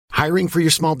Hiring for your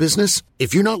small business?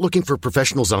 If you're not looking for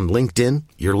professionals on LinkedIn,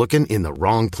 you're looking in the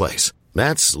wrong place.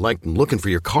 That's like looking for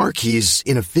your car keys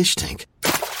in a fish tank.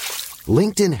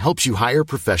 LinkedIn helps you hire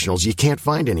professionals you can't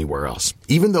find anywhere else,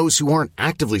 even those who aren't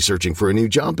actively searching for a new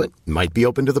job but might be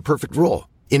open to the perfect role.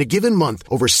 In a given month,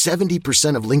 over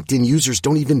 70% of LinkedIn users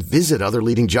don't even visit other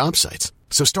leading job sites.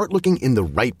 So start looking in the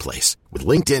right place. With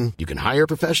LinkedIn, you can hire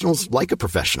professionals like a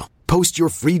professional. Post your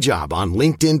free job on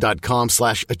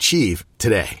linkedin.com/achieve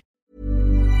today.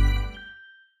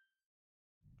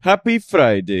 Happy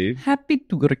Friday. Happy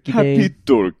Turkey Happy Day.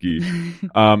 Turkey.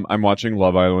 I'm watching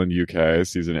Love Island UK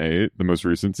season 8, the most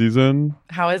recent season.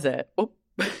 How is it? Oh.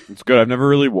 It's good.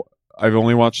 I've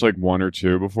only watched like 1 or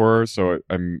 2 before, so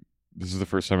this is the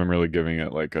first time I'm really giving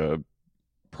it like a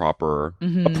proper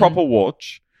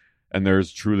watch. And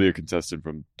there's truly a contestant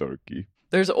from Turkey.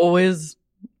 There's always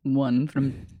one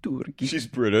from Turkey. She's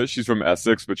British. She's from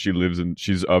Essex, but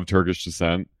she's of Turkish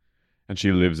descent. And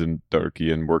she lives in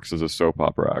Turkey and works as a soap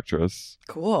opera actress.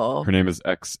 Cool. Her name is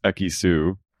Eki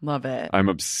Su. Love it. I'm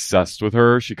obsessed with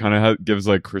her. She kind of gives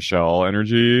like Chrishell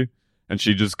energy. And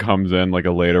she just comes in like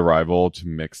a late arrival to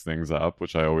mix things up,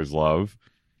 which I always love.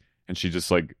 And she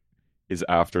just like is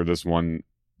after this one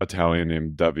Italian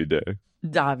named Davide.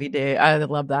 Davide. I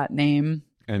love that name.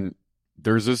 And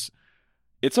there's this,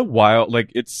 it's a wild, like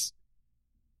it's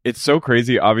so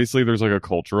crazy. Obviously there's like a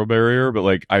cultural barrier, but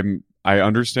like I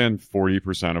understand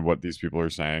 40% of what these people are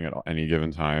saying at any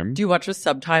given time. Do you watch with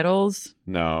subtitles?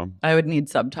 No. I would need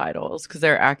subtitles because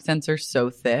their accents are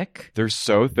so thick. They're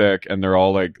so thick, and they're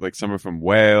all like some are from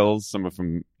Wales, some are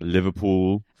from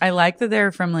Liverpool. I like that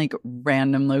they're from like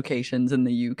random locations in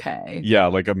the UK. Yeah,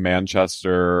 like a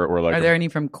Manchester or like. Are there any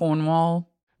from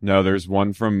Cornwall? No, there's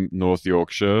one from North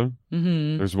Yorkshire.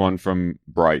 Mm-hmm. There's one from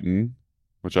Brighton,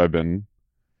 which I've been.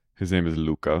 His name is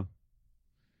Luca.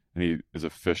 And he is a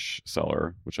fish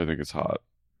seller, which I think is hot.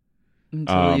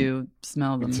 Until you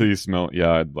smell them. Until you smell,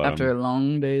 yeah, I'd let him. After a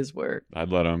long day's work. I'd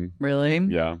let him. Really?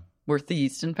 Yeah. Worth the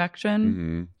yeast infection?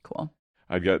 Mm-hmm. Cool.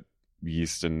 I'd get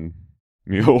yeast and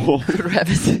mule.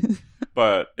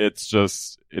 But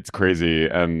it's crazy.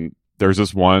 And there's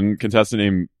this one contestant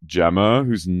named Gemma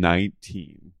who's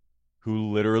 19,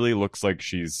 who literally looks like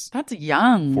she's... That's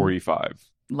young.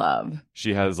 45. Love.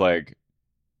 She has like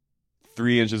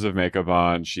 3 inches of makeup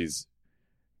on. She's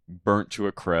burnt to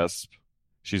a crisp.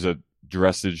 She's a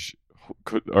dressage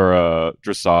or a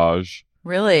dressage.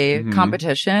 Really? Mm-hmm.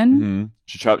 Competition?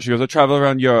 Mm-hmm. She goes, I travel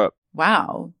around Europe.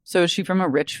 Wow. So is she from a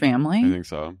rich family? I think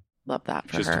so. Love that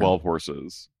for her. She her. has 12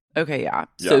 horses. Okay, yeah.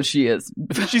 So she is.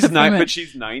 She's but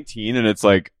she's 19, and it's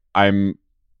like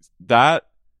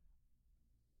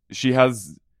she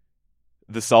has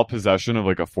the self-possession of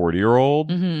like a 40-year-old.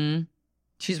 Mm-hmm.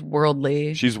 She's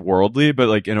worldly. She's worldly, but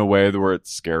like in a way where it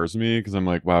scares me because I'm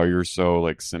like, wow, you're so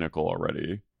like cynical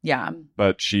already. Yeah.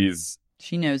 But she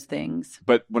knows things.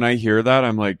 But when I hear that,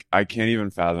 I'm like, I can't even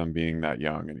fathom being that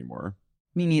young anymore.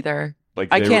 Me neither. Like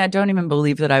I don't even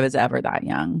believe that I was ever that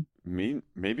young.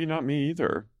 Maybe not me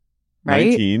either. Right?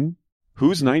 19?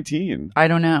 Who's 19? I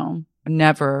don't know. I've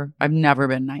never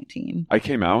been 19. I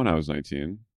came out when I was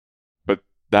 19. But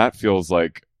that feels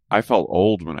like I felt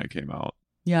old when I came out.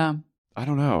 Yeah. I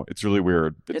don't know. It's really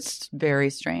weird. It's very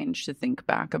strange to think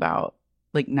back about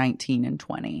like 19 and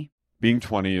 20. Being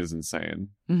 20 is insane.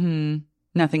 Mm-hmm.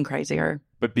 Nothing crazier.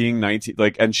 But being 19,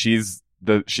 like, and she's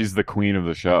the queen of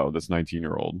the show, this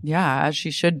 19-year-old. Yeah, as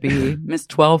she should be. Miss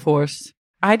 12 Horse.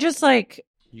 I just like...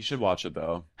 You should watch it,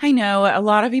 though. I know. A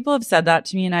lot of people have said that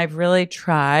to me, and I've really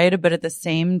tried. But at the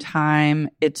same time,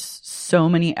 it's so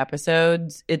many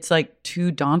episodes. It's like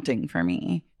too daunting for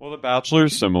me. Well, The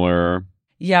Bachelor's similar.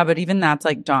 Yeah, but even that's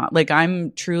like like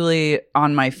I'm truly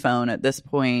on my phone at this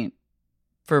point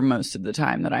for most of the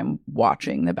time that I'm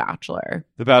watching The Bachelor.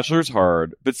 The Bachelor's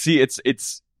hard, but see, it's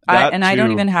I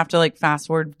don't even have to like fast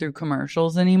forward through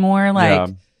commercials anymore. Like,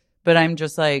 yeah. But I'm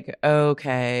just like,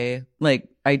 okay, like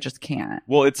I just can't.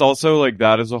 Well, it's also like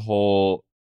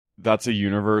that's a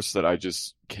universe that I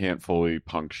just can't fully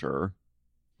puncture.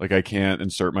 Like I can't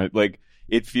insert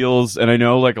it feels, and I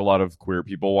know like a lot of queer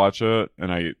people watch it,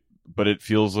 but it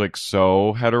feels like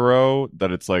so hetero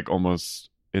that it's like almost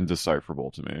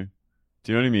indecipherable to me.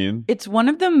 Do you know what I mean? It's one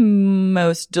of the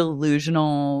most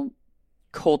delusional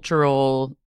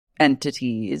cultural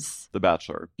entities. The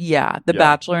Bachelor. Yeah, The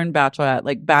Bachelor and Bachelorette,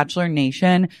 like Bachelor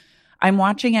Nation. I'm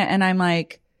watching it and I'm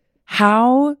like,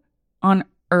 how on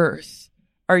earth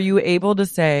are you able to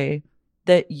say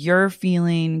that you're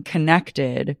feeling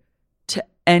connected to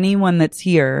anyone that's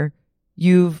here?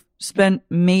 You've spent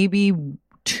maybe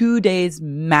 2 days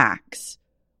max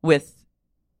with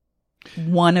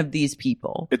one of these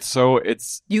people.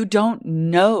 It's You don't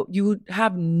know. You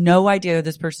have no idea who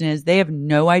this person is. They have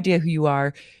no idea who you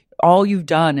are. All you've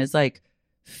done is like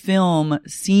film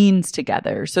scenes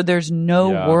together. So there's no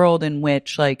world in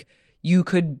which like you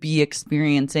could be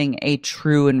experiencing a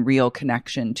true and real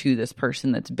connection to this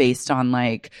person that's based on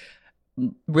like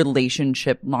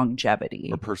relationship longevity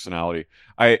or personality.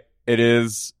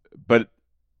 But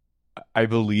I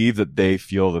believe that they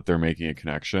feel that they're making a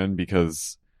connection,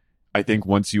 because I think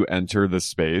once you enter the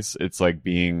space, it's like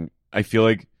I feel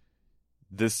like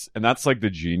this, and that's like the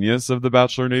genius of the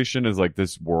Bachelor Nation, is like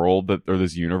this world or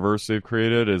this universe they've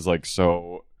created is like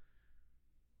so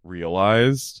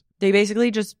realized. They basically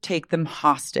just take them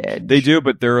hostage. They do,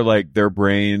 but they're like, their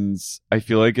brains, I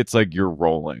feel like it's like you're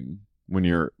rolling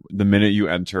the minute you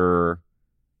enter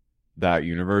that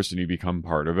universe and you become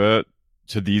part of it.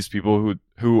 To these people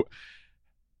who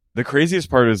the craziest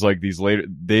part is like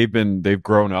they've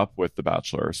grown up with The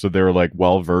Bachelor, so they're like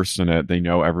well versed in it. They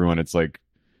know everyone. It's like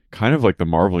kind of like the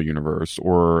Marvel universe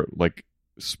or like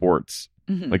sports.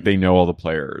 Mm-hmm. Like they know all the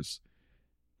players.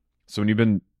 So when you've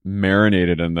been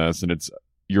marinated in this, and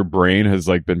your brain has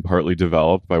like been partly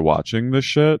developed by watching this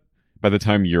shit, by the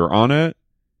time you're on it,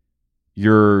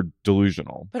 you're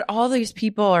delusional. But all these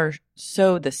people are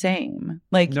so the same.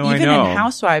 Like, No, even I know. in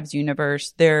Housewives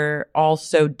universe, they're all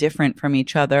so different from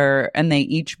each other, and they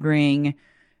each bring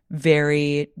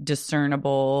very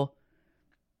discernible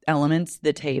elements to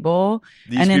the table.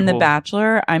 In The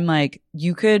Bachelor, I'm like,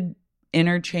 you could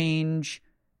interchange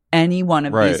any one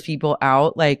of these people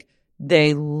out. Like,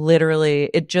 they literally,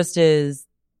 it just is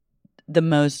the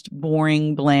most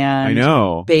boring, bland, I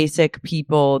know, basic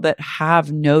people that have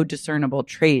no discernible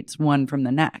traits one from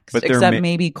the next, but except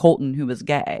maybe Colton, who was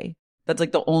gay. That's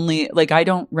like the only, like, I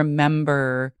don't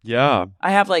remember. Yeah.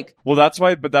 I have like, well, that's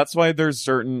why there's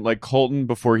certain, like Colton,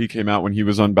 before he came out, when he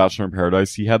was on Bachelor in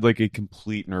Paradise, he had like a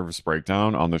complete nervous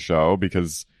breakdown on the show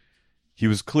because he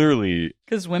was clearly,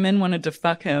 because women wanted to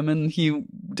fuck him and he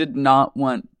did not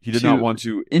want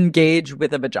to engage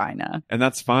with a vagina. And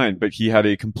that's fine, but he had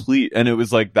a complete, and it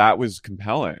was like, that was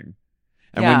compelling.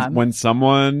 And when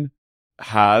someone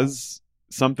has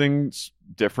something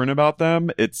different about them,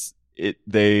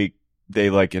 they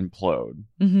like implode,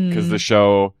 because the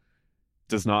show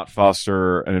does not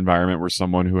foster an environment where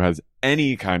someone who has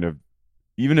any kind of,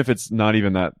 even if it's not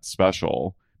even that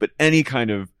special, but any kind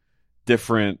of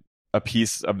different, a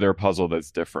piece of their puzzle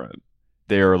that's different,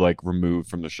 they are like removed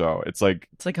from the show. It's like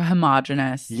a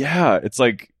homogenous. Yeah, it's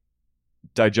like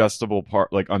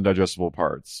undigestible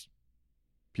parts.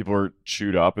 People are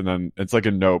chewed up, and then it's like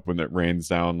a Nope when it rains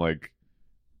down like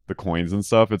the coins and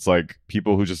stuff. It's like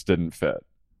people who just didn't fit.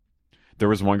 There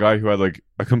was one guy who had like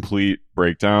a complete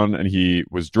breakdown, and he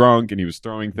was drunk and he was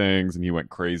throwing things and he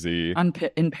went crazy in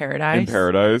Paradise. In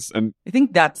Paradise, and I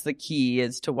think that's the key,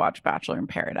 is to watch Bachelor in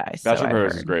Paradise. Bachelor in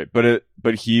Paradise is great,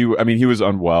 but he was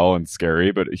unwell and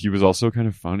scary, but he was also kind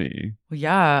of funny. Well,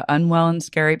 yeah, unwell and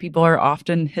scary people are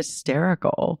often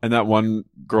hysterical. And that one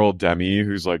girl, Demi,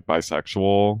 who's like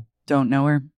bisexual, don't know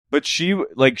her. But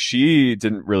she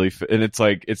didn't really fit. And it's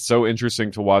like, it's so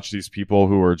interesting to watch these people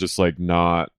who are just like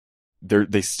not,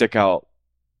 they stick out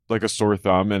like a sore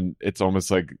thumb, and it's almost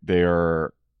like they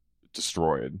are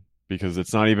destroyed, because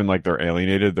it's not even like they're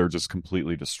alienated. They're just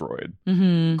completely destroyed.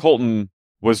 Mm-hmm. Colton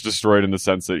was destroyed in the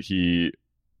sense that he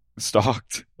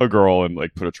stalked a girl and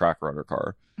like put a tracker on her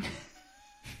car.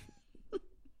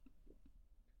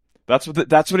 That's what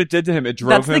it did to him. It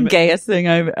drove him. That's the gayest thing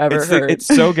I've ever heard. It's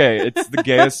so gay. It's the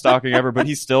gayest stalking ever. But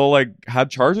he still like had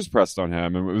charges pressed on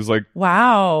him, and it was like,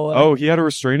 wow. Oh, he had a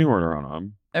restraining order on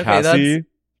him. Okay, Cassie, that's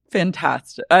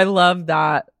fantastic. I love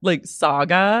that like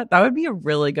saga. That would be a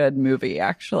really good movie,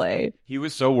 actually. He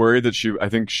was so worried that I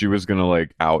think she was gonna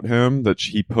like out him, that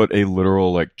he put a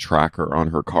literal like tracker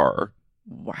on her car.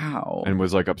 Wow. And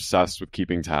was like obsessed with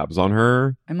keeping tabs on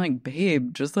her. I'm like,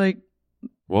 babe, just like,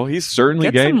 well, he's certainly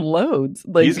get gay. Some loads.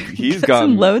 Like, he's get gotten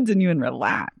some loads in you and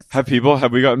relax. Have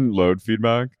we gotten load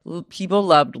feedback? People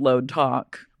loved Load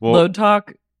Talk. Well, Load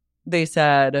Talk, they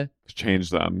said, change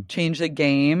the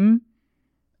game.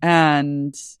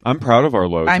 And I'm proud of our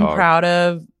Load Talk. I'm proud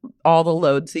of all the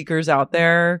load seekers out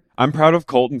there. I'm proud of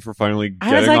Colton for finally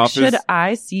getting off should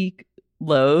I seek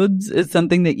loads? Is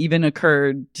something that even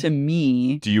occurred to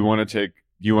me. Do you want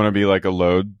to be like a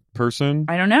load person?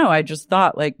 I don't know. I just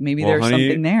thought like maybe there's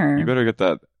something there. You better get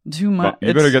that. Too much.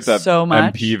 You better get that so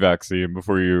much. MP vaccine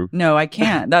before you. No, I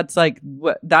can't. That's like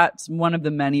that's one of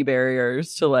the many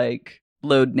barriers to like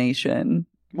Load Nation.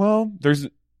 Well,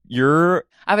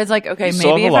 I was like, okay,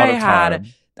 maybe if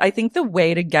I think the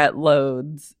way to get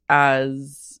loads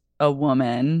as a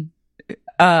woman,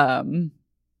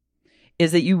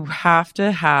 is that you have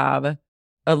to have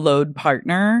a load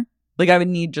partner. Like I would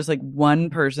need just like one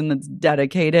person that's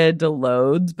dedicated to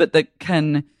loads, but that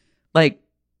can like,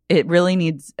 it really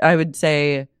needs, I would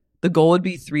say the goal would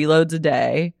be 3 loads a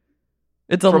day.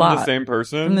 It's a lot. From the same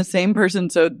person? From the same person.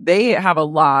 So they have a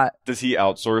lot. Does he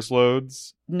outsource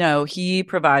loads? No, he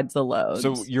provides the loads.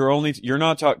 So you're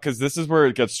not talking, because this is where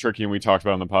it gets tricky, and we talked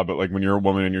about it in the pub, but like when you're a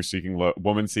woman and you're seeking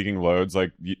loads,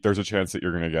 like there's a chance that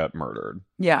you're going to get murdered.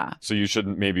 Yeah. So you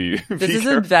shouldn't maybe. This is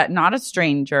a vet, not a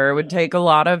stranger. It would take a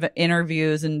lot of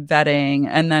interviews and vetting,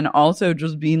 and then also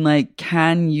just being like,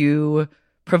 can you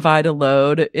provide a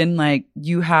load in like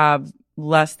you have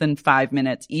less than 5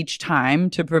 minutes each time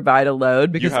to provide a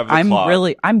load, because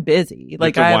I'm busy.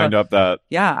 Like I wind up that.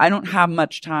 Yeah, I don't have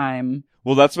much time.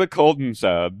 Well, that's what Colton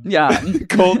said. Yeah.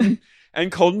 Colton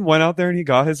went out there and he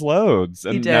got his loads,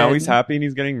 and He did. now he's happy and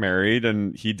he's getting married,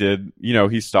 and he did,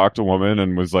 he stalked a woman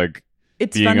and was like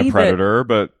It's being funny a predator,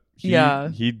 but he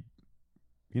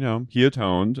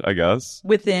atoned, I guess.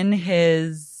 Within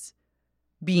his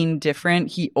being different,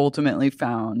 he ultimately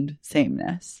found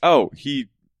sameness. Oh, he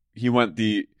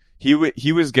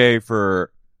was gay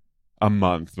for a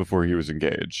month before he was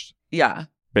engaged. Yeah.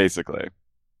 Basically.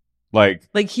 Like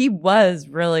he was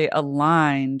really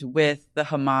aligned with the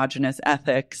homogenous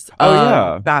ethics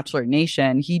of Bachelor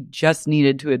Nation. He just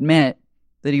needed to admit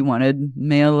that he wanted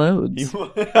male loads.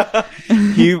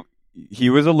 He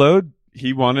was a load.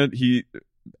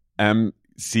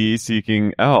 MC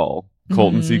seeking L,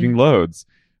 Colton seeking loads.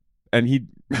 And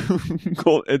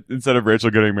instead of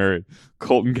Rachel getting married,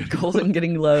 Colton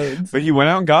getting loads. But he went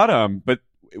out and got him. But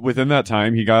within that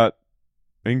time, he got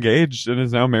engaged and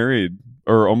is now married,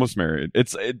 or almost married.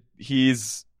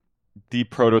 He's the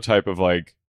prototype of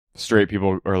like straight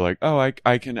people are like, oh,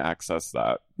 I can access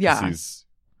that. Yeah.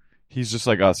 He's just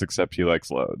like us, except he likes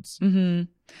loads. Mm-hmm.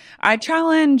 I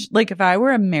challenge, like, if I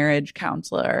were a marriage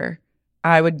counselor,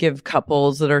 I would give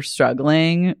couples that are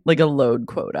struggling like a load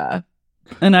quota.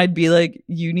 And I'd be like,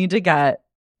 you need to get,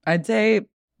 I'd say,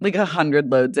 like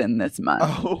 100 loads in this month.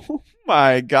 Oh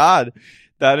my God.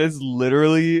 That is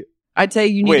literally. I'd say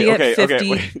you need to get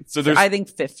 50. Okay. So I think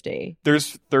 50.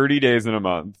 There's 30 days in a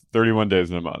month, 31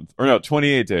 days in a month. Or no,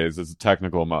 28 days is a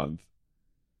technical month.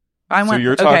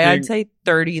 I'd say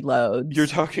 30 loads. You're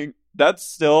talking, that's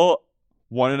still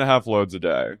 1.5 loads a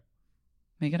day.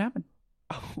 Make it happen.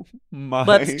 Oh my.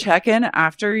 Let's check in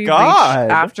after you reach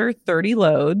after 30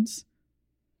 loads.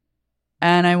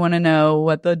 And I want to know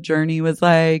what the journey was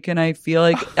like. And I feel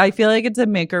like it's a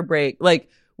make or break. Like,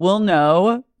 we'll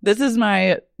know. This is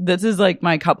like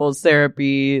my couples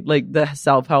therapy, like the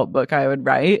self-help book I would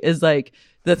write is like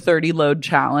the 30 load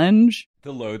challenge.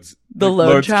 The loads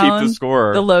challenge. Keep the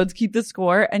score. The loads keep the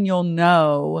score, and you'll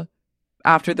know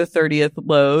after the 30th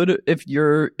load if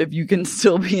you can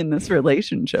still be in this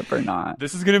relationship or not.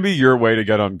 This is going to be your way to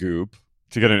get on Goop,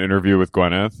 to get an interview with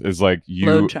Gwyneth, is like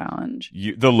load challenge.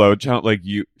 The load challenge, like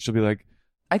she'll be like,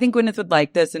 I think Gwyneth would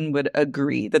like this and would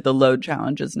agree that the load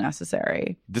challenge is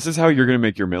necessary. This is how you're going to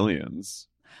make your millions.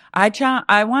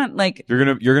 I want, like, you're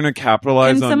gonna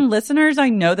capitalize on some listeners. I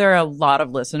know there are a lot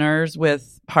of listeners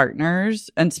with partners,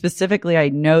 and specifically, I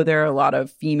know there are a lot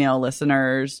of female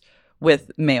listeners with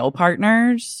male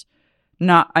partners.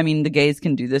 The gays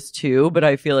can do this too, but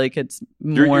I feel like it's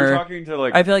more. You're talking to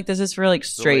like. I feel like this is for like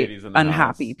straight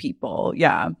unhappy people.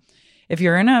 Yeah, if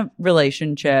you're in a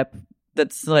relationship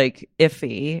that's like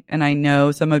iffy, and I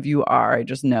know some of you are, I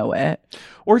just know it.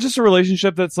 Or just a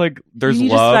relationship that's like there's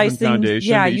love and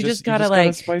foundation. Yeah, you just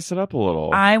gotta spice it up a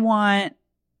little. I want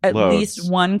at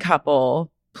least one couple,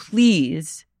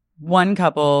 please,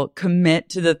 commit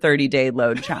to the 30-day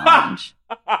load challenge.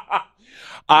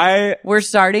 We're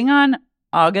starting on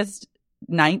August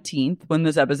 19th when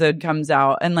this episode comes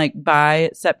out, and like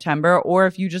by September, or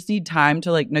if you just need time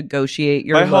to like negotiate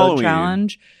your load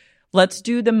challenge, let's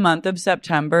do the month of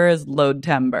September as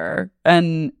Load-tember.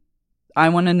 And I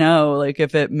want to know, like,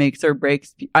 if it makes or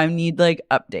breaks. I need, like,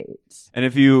 updates. And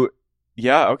if you,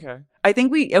 okay. I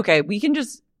think we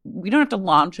don't have to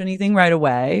launch anything right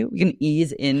away. We can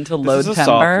ease into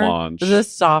Load-tember. This is a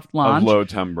soft launch. Of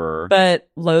Load-tember. But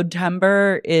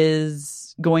Load-tember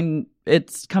it's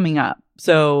coming up.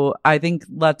 So I think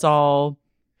let's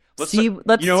see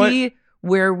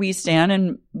where we stand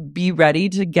and be ready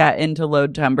to get into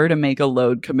Load-tember to make a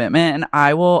load commitment. And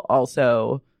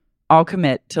I'll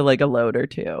commit to like a load or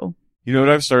two. You know what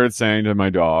I've started saying to my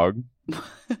dog?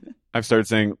 We start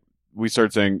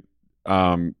saying,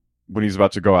 when he's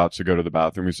about to go out to go to the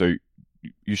bathroom, we say,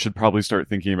 you should probably start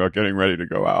thinking about getting ready to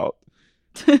go out.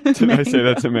 I say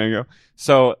that to Mango.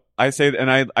 So I say,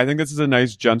 and I think this is a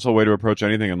nice, gentle way to approach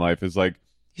anything in life, is like,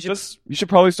 You should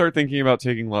probably start thinking about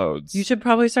taking loads. You should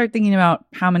probably start thinking about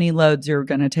how many loads you're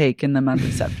going to take in the month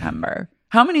of September.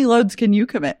 How many loads can you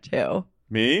commit to?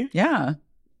 Me? Yeah.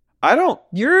 I don't.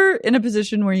 You're in a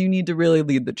position where you need to really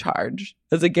lead the charge.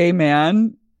 As a gay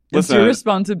man, it's Listen, your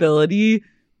responsibility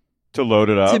to load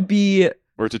it up to be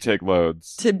or to take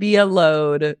loads. To be a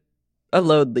load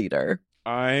leader.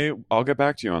 I'll get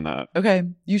back to you on that. Okay.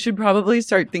 You should probably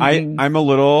start thinking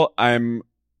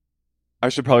I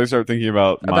should probably start thinking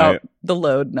about the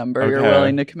load number you're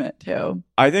willing to commit to.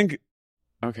 I think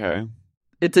okay.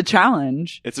 It's a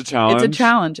challenge. It's a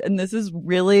challenge. And this is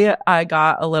really, I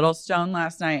got a little stoned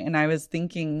last night and I was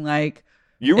thinking like,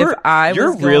 you're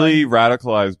really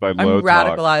radicalized by load talk.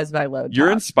 I'm radicalized by load talk.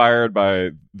 You're inspired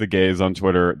by the gays on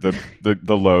Twitter,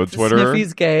 the load Twitter.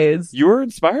 Sniffy's gays. You were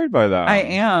inspired by that. I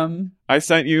am. I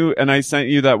sent you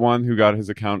that one who got his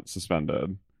account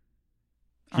suspended.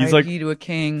 He's RIP to a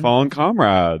king. Fallen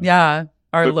comrade. Yeah.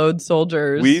 Our load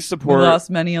soldiers. We lost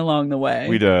many along the way.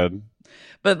 We did.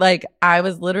 But like, I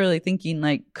was literally thinking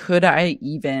like,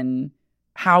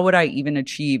 how would I even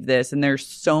achieve this? And there's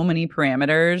so many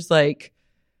parameters. Like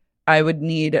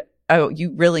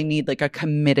you really need like a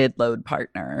committed load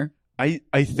partner. I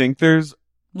think there's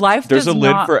a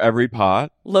lid for every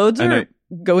pot. Loads are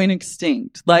going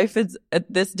extinct. Life is,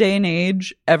 at this day and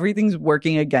age, everything's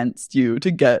working against you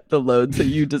to get the loads that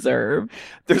you deserve.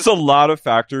 There's a lot of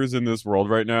factors in this world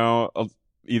right now,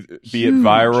 be it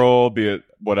viral, be it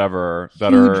whatever,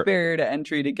 that huge barrier to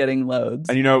entry to getting loads.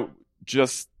 And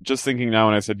just thinking now,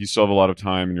 and I said you still have a lot of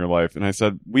time in your life, and I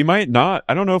said we might not.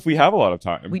 I don't know if we have a lot of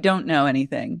time. We don't know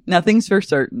anything. Nothing's for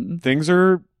certain. Things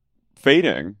are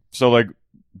fading. So like,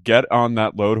 get on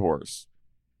that load horse.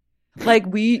 Like,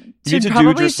 we should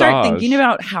probably start thinking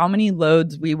about how many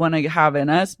loads we want to have in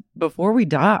us before we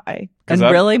die, and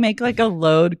really make like a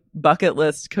load bucket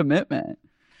list commitment.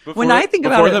 When I think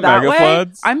about it that way,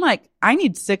 I'm like, I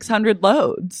need 600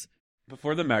 loads.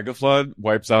 Before the mega flood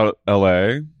wipes out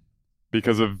LA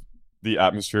because of the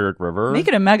atmospheric river, make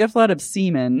it a mega flood of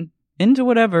semen into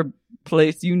whatever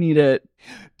place you need it.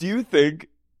 Do you think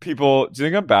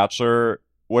a Bachelor,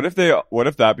 what if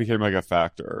that became like a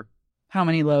factor? How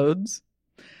many loads?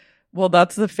 Well,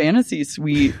 that's the fantasy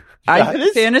suite.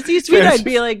 Fantasy suite, I'd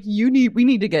be like, we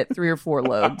need to get 3 or 4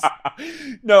 loads.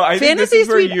 No, I think this is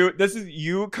where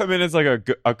you come in as like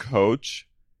a coach.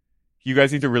 You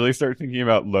guys need to really start thinking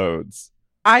about loads.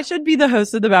 I should be the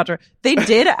host of The Bachelor. They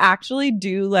did actually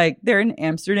do like, they're in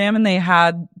Amsterdam and they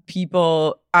had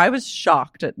people, I was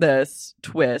shocked at this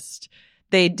twist.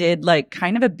 They did like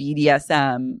kind of a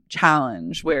BDSM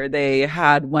challenge where they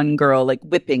had one girl like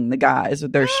whipping the guys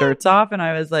with their shirts off. And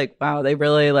I was like, wow, they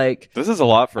really like, this is a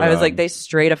lot for them. I was like, they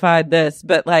straightified this,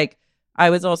 but like, I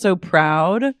was also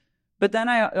proud. But then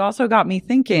I also got me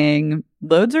thinking,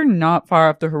 loads are not far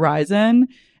off the horizon.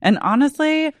 And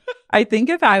honestly, I think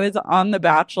if I was on The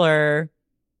Bachelor,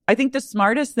 I think the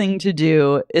smartest thing to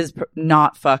do is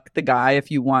not fuck the guy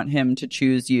if you want him to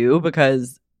choose you,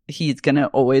 because he's going to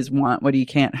always want what he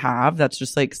can't have. That's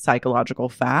just like psychological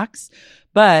facts.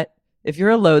 But if you're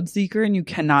a load seeker and you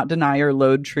cannot deny your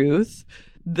load truth,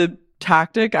 the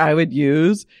tactic I would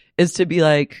use is to be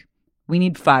like, we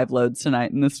need 5 loads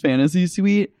tonight in this fantasy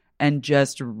suite, and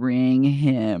just ring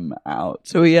him out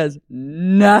so he has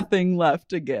nothing left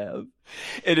to give.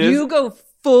 You go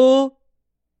full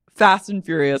Fast and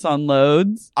Furious on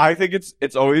loads. I think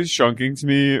it's always shocking to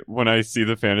me when I see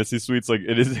the fantasy suites. Like,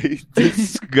 it is a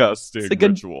disgusting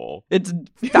ritual. It's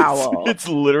foul. It's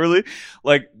literally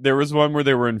like, there was one where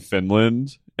they were in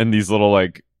Finland and these little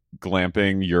like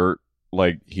glamping yurt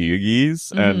like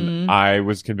heegis, and I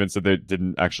was convinced that they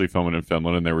didn't actually film it in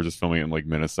Finland and they were just filming it in like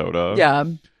Minnesota. Yeah.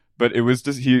 But it was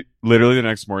just, he literally the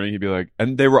next morning he'd be like,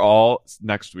 and they were all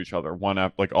next to each other, one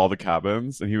up like all the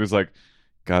cabins, and he was like,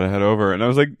 gotta head over. And I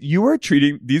was like,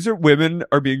 women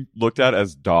are being looked at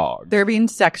as dogs. They're being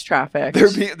sex trafficked.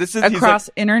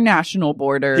 Across international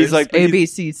borders. He's like,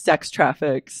 ABC sex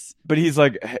traffics. But he's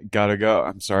like, hey, gotta go.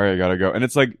 I'm sorry, I gotta go. And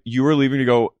it's like, you were leaving to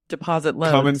go deposit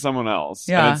loads. Come in someone else.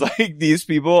 Yeah. And it's like, these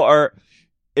people are,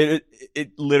 it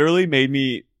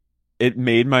literally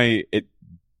it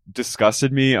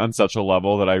disgusted me on such a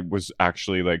level that I was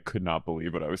actually like, could not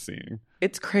believe what I was seeing.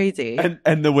 It's crazy.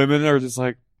 And the women are just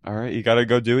like, all right, you gotta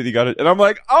go do it. And I'm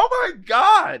like, oh my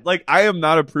God. Like, I am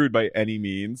not a prude by any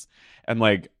means. And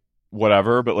like,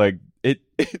 whatever, but like,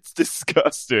 it's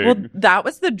disgusting. Well, that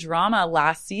was the drama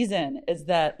last season, is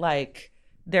that like,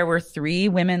 there were 3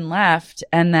 women left.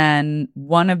 And then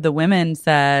one of the women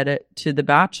said to The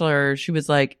Bachelor, she was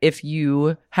like, if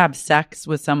you have sex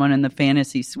with someone in the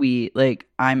fantasy suite, like,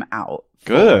 I'm out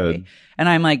Good. And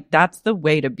I'm like, that's the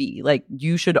way to be. Like,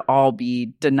 you should all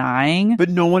be denying. But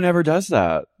no one ever does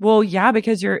that. Well, yeah,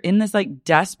 because you're in this like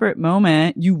desperate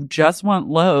moment. You just want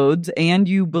loads and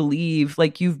you believe,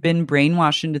 like, you've been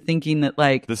brainwashed into thinking that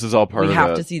like This is all part we of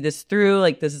have it. to see this through.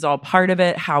 Like, this is all part of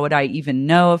it. How would I even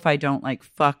know if I don't like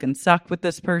fuck and suck with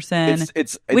this person?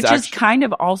 It's Which is actually, kind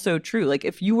of also true. Like,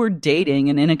 if you were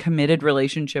dating and in a committed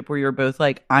relationship where you're both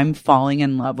like, I'm falling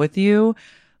in love with you,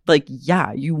 like,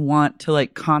 yeah, you want to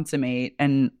like consummate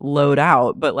and load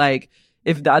out. But like,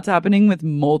 if that's happening with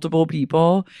multiple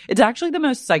people, it's actually the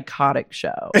most psychotic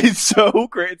show. it's so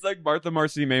great. It's like Martha,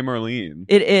 Marcy, May, Marlene.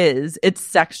 It is.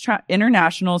 It's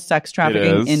international sex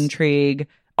trafficking It is. intrigue.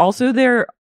 Also, they're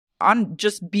on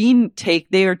just being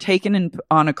they are taken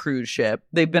on a cruise ship.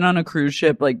 They've been on a cruise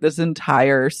ship like this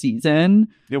entire season.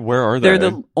 Yeah, where are they?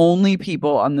 They're the only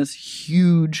people on this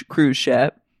huge cruise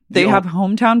ship. They The have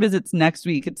hometown visits next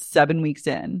week. It's 7 weeks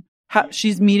in.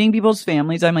 She's meeting people's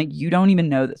families. I'm like, you don't even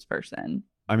know this person.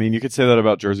 I mean, you could say that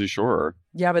about Jersey Shore.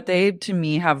 Yeah, but they, to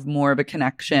me, have more of a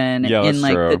connection Yeah, that's in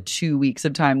like true. the 2 weeks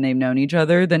of time they've known each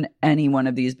other than any one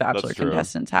of these Bachelor That's true.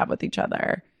 contestants have with each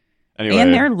other. Anyway.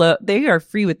 And they are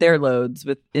free with their loads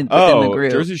within the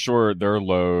group. Jersey Shore, they're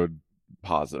load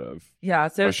positive. Yeah,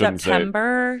 so I shouldn't say it.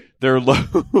 September. They're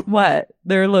load. What?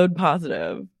 They're load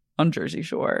positive on Jersey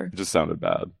Shore. It just sounded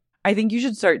bad. I think you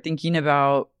should start thinking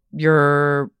about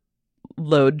your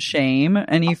load shame.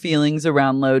 Any feelings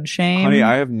around load shame? Honey,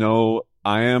 I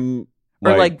am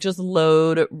or like just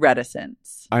load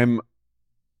reticence.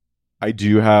 I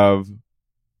do have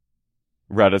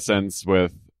reticence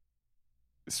with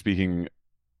speaking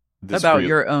this About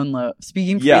your own load.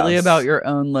 Speaking freely about your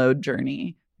own load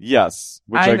journey. Yes,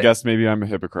 which I guess maybe I'm a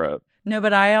hypocrite. No,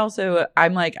 but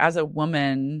I'm like, as a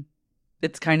woman,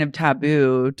 it's kind of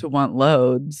taboo to want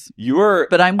loads.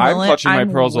 But I'm clutching my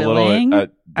pearls willing. a little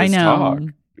at I this know. talk.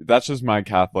 That's just my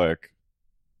Catholic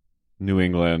New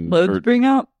England. Loads bring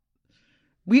out.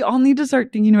 We all need to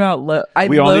start thinking about loads.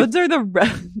 Loads are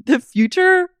the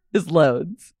future is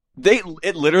loads.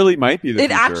 It literally might be the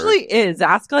future. It actually is.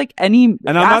 Ask like any.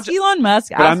 Ask Elon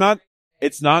Musk. But I'm not.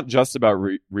 It's not just about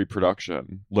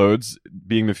reproduction. Loads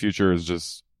being the future is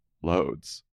just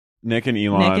loads. Nick and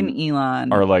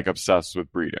Elon are like obsessed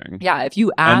with breeding. Yeah, if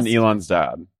you ask, and Elon's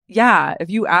dad. Yeah,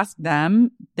 if you ask them,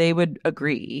 they would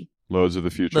agree. Loads are the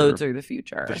future. Loads are the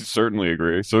future. They certainly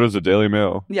agree. So does the Daily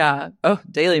Mail. Yeah. Oh,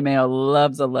 Daily Mail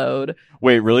loves a load.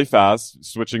 Wait, really fast,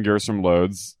 switching gears from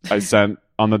loads. I sent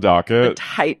on the docket a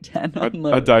tight 10 on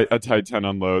loads. A tight 10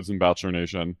 on loads in Bachelor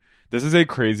Nation. This is a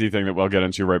crazy thing that we'll get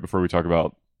into right before we talk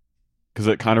about, because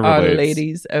it kind of relates.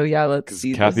 Ladies. Oh, yeah, let's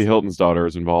see. Kathy Hilton's daughter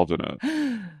is involved in it.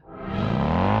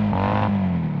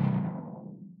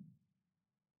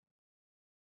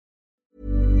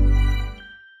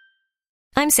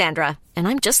 I'm Sandra, and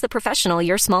I'm just the professional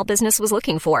your small business was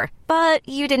looking for. But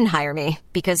you didn't hire me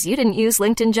because you didn't use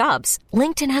LinkedIn Jobs.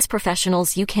 LinkedIn has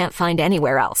professionals you can't find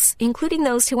anywhere else, including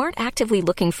those who aren't actively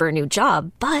looking for a new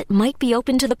job, but might be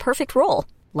open to the perfect role,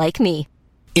 like me.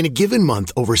 In a given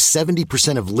month, over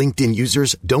 70% of LinkedIn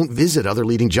users don't visit other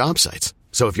leading job sites.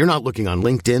 So if you're not looking on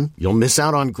LinkedIn, you'll miss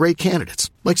out on great candidates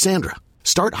like Sandra.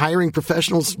 Start hiring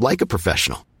professionals like a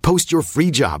professional. Post your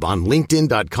free job on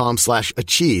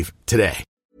linkedin.com/achieve today.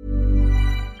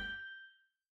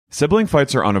 Sibling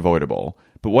fights are unavoidable,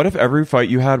 but what if every fight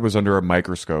you had was under a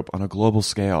microscope on a global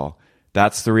scale?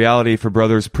 That's the reality for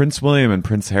brothers Prince William and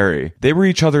Prince Harry. They were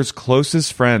each other's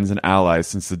closest friends and allies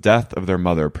since the death of their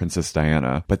mother, Princess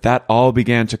Diana. But that all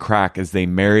began to crack as they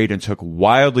married and took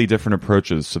wildly different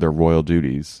approaches to their royal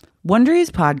duties. Wondery's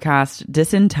podcast,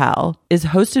 Disintel, is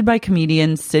hosted by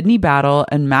comedians Sydney Battle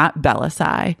and Matt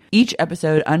Bellassai. Each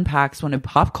episode unpacks one of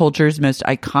pop culture's most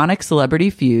iconic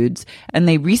celebrity feuds, and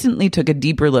they recently took a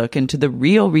deeper look into the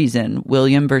real reason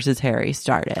William versus Harry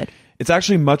started. It's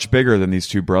actually much bigger than these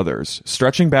two brothers,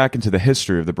 stretching back into the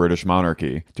history of the British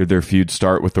monarchy. Did their feud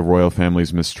start with the royal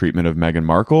family's mistreatment of Meghan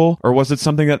Markle, or was it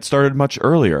something that started much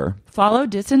earlier? Follow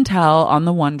Disintel on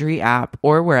the Wondery app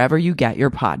or wherever you get your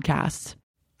podcasts.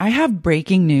 I have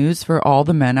breaking news for all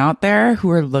the men out there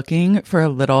who are looking for a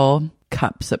little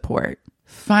cup support.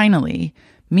 Finally,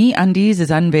 MeUndies is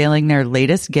unveiling their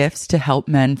latest gifts to help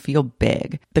men feel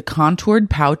big. The contoured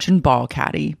pouch and ball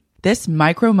caddy. This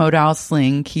micromodal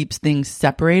sling keeps things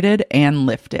separated and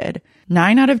lifted.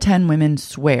 9 out of 10 women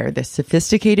swear this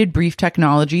sophisticated brief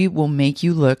technology will make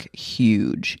you look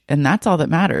huge. And that's all that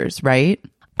matters, right?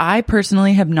 I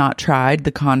personally have not tried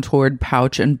the contoured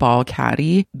pouch and ball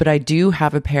caddy, but I do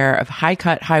have a pair of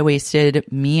high-cut, high-waisted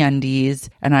MeUndies,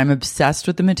 and I'm obsessed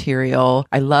with the material.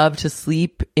 I love to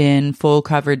sleep in full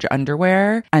coverage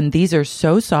underwear, and these are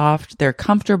so soft, they're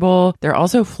comfortable, they're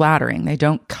also flattering. They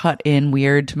don't cut in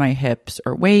weird to my hips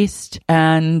or waist,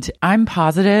 and I'm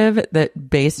positive that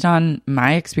based on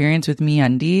my experience with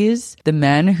MeUndies, the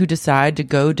men who decide to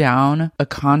go down a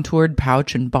contoured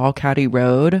pouch and ball caddy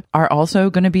road are also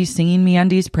going to be singing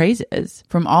MeUndies praises.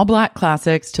 From all black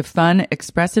classics to fun,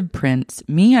 expressive prints,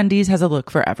 MeUndies has a look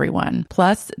for everyone.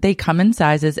 Plus, they come in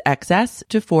sizes XS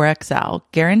to 4XL,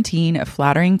 guaranteeing a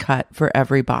flattering cut for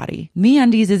every body.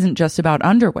 MeUndies isn't just about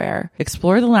underwear.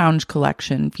 Explore the lounge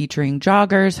collection featuring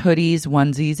joggers, hoodies,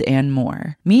 onesies, and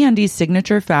more. MeUndies'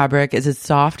 signature fabric is as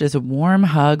soft as a warm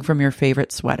hug from your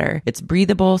favorite sweater. It's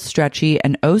breathable, stretchy,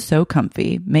 and oh so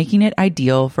comfy, making it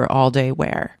ideal for all-day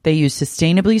wear. They use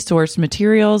sustainably sourced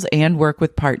materials and work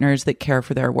with partners that care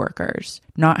for their workers.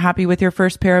 Not happy with your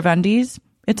first pair of undies?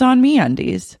 It's on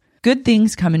MeUndies. Good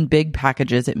things come in big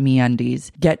packages at MeUndies.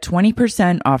 Get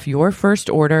 20% off your first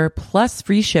order plus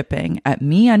free shipping at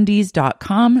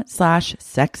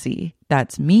MeUndies.com/sexy.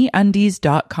 That's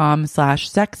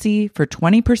MeUndies.com/sexy for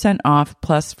 20% off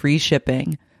plus free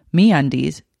shipping.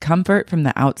 MeUndies, comfort from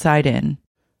the outside in.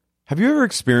 Have you ever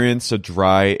experienced a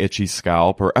dry, itchy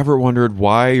scalp or ever wondered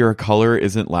why your color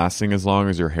isn't lasting as long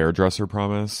as your hairdresser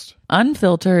promised?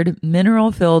 Unfiltered,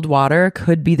 mineral-filled water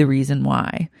could be the reason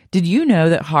why. Did you know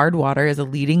that hard water is a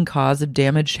leading cause of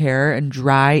damaged hair and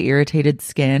dry, irritated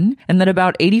skin? And that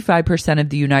about 85% of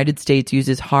the United States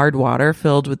uses hard water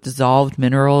filled with dissolved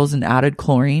minerals and added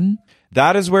chlorine?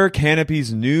 That is where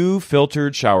Canopy's new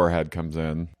filtered showerhead comes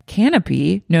in.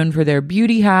 Canopy, known for their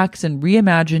beauty hacks and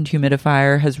reimagined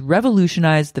humidifier, has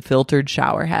revolutionized the filtered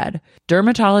showerhead.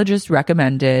 Dermatologists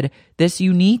recommended this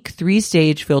unique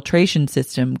 3-stage filtration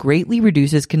system greatly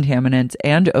reduces contaminants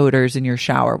and odors in your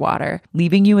shower water,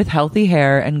 leaving you with healthy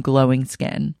hair and glowing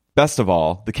skin. Best of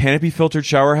all, the Canopy filtered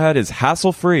showerhead is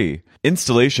hassle-free.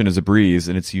 Installation is a breeze,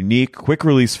 and its unique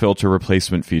quick-release filter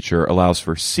replacement feature allows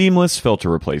for seamless filter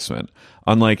replacement,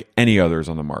 unlike any others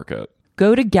on the market.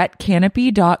 Go to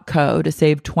getcanopy.co to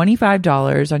save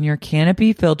 $25 on your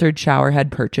Canopy filtered showerhead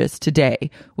purchase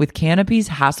today with Canopy's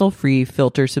hassle-free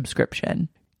filter subscription.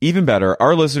 Even better,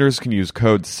 our listeners can use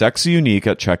code SEXYUNIQUE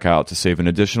at checkout to save an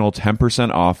additional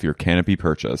 10% off your Canopy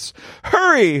purchase.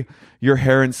 Hurry! Your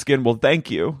hair and skin will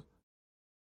thank you.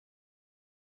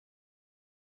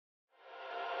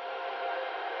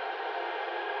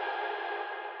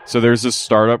 So there's this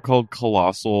startup called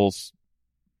Colossal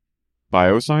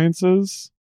Biosciences.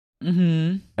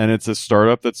 Mm-hmm. And it's a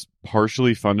startup that's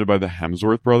partially funded by the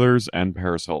Hemsworth brothers and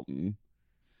Paris Hilton.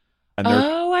 And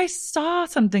I saw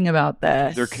something about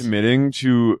this. They're committing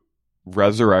to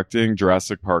resurrecting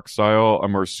Jurassic Park style a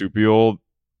marsupial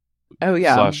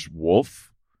 /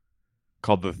 wolf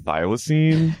called the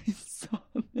thylacine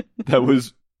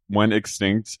that went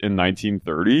extinct in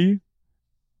 1930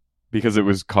 because it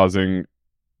was causing...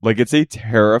 Like, it's a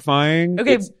terrifying...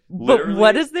 Okay, but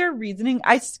what is their reasoning?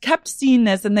 I kept seeing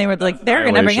this and they were like, they're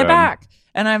going to bring it back.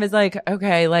 And I was like,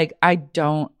 okay, like, I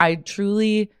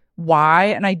truly, why?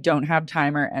 And I don't have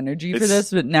time or energy for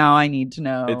this, but now I need to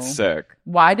know. It's sick.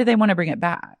 Why do they want to bring it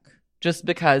back? Just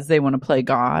because they want to play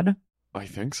God? I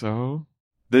think so.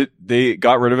 They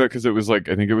got rid of it because it was like,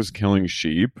 I think it was killing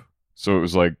sheep. So it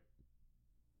was like,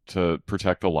 to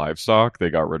protect the livestock,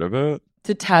 they got rid of it. It's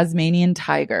a Tasmanian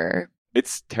tiger.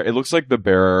 It looks like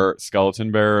the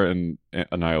skeleton bear in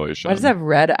Annihilation. Why does it have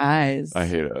red eyes? I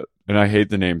hate it. And I hate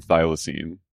the name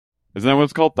thylacine. Isn't that what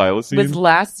it's called? Thylacine? It was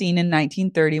last seen in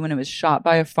 1930 when it was shot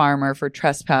by a farmer for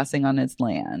trespassing on his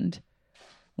land.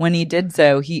 When he did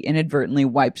so, he inadvertently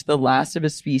wiped the last of a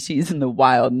species in the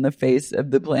wild in the face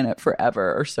of the planet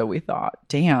forever, or so we thought.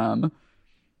 Damn.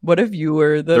 What if you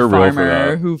were the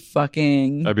farmer who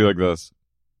fucking... I'd be like this.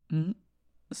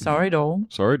 Sorry, Dole.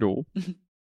 Sorry, Dole.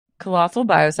 Colossal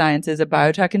Biosciences, a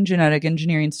biotech and genetic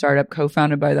engineering startup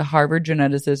co-founded by the Harvard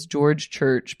geneticist George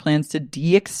Church, plans to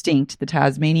de-extinct the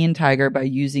Tasmanian tiger by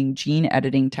using gene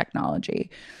editing technology.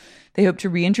 They hope to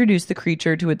reintroduce the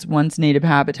creature to its once native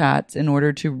habitats in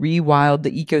order to rewild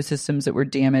the ecosystems that were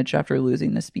damaged after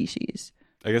losing the species.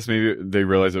 I guess maybe they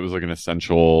realized it was like an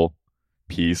essential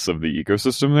piece of the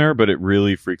ecosystem there, but it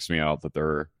really freaks me out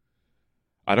that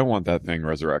I don't want that thing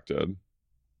resurrected.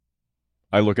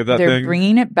 I look at that thing. They're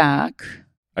bringing it back.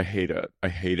 I hate it. I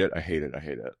hate it. I hate it. I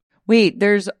hate it. Wait,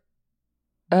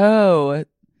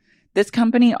 this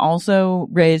company also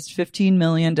raised $15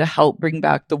 million to help bring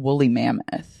back the woolly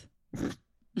mammoth.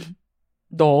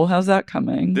 The Dole, how's that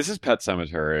coming? This is Pet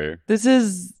Cemetery. This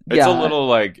is It's a little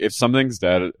like if something's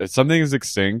dead, if something is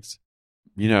extinct,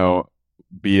 you know,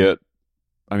 be it.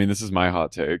 I mean, this is my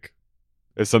hot take.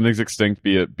 If something's extinct,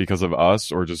 be it because of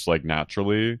us or just like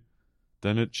naturally,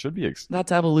 then it should be extinct.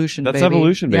 That's evolution. That's baby.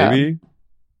 evolution, Yeah. baby.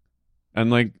 And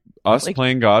like us Like-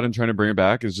 playing God and trying to bring it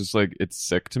back is just like it's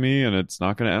sick to me, and it's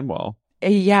not going to end well.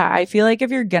 Yeah, I feel like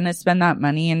if you're gonna spend that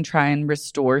money and try and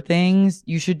restore things,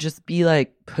 you should just be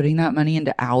like putting that money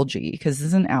into algae, because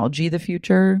isn't algae the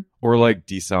future? Or like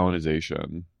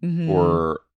desalinization, Mhm.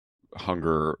 or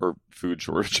hunger or food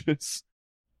shortages.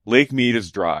 Lake Mead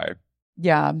is dry,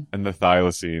 Yeah, and the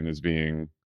thylacine is being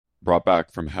brought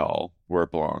back from hell where it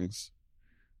belongs.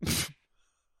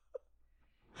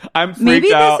 I'm freaked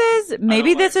maybe out.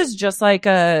 this is just like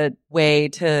a way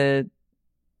to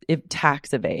if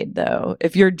tax evade though.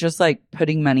 If you're just like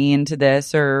putting money into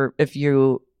this, or if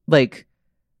you like,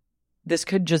 this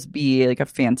could just be like a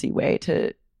fancy way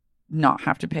to not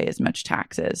have to pay as much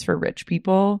taxes for rich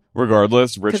people.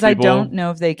 Regardless, rich Because people. I don't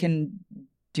know if they can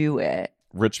do it.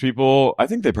 Rich people, I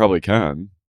think they probably can.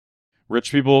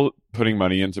 Rich people putting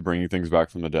money into bringing things back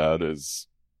from the dead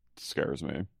scares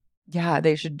me. Yeah,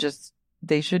 they should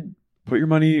Put your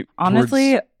money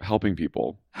honestly. towards helping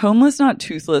people. Homeless, not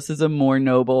toothless, is a more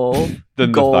noble Than the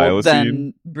goal thylacine?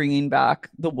 than bringing back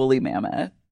the woolly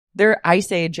mammoth. They're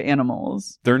ice age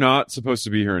animals. They're not supposed to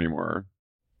be here anymore.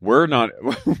 We're not.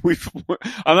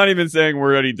 I'm not even saying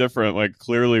we're any different. Like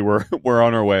clearly, we're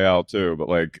on our way out too. But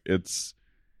like it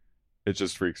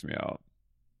just freaks me out.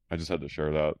 I just had to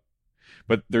share that.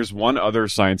 But there's one other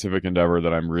scientific endeavor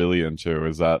that I'm really into.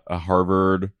 Is that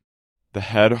the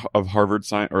head of Harvard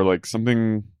science, or like some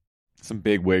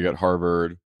big wig at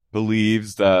Harvard,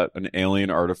 believes that an alien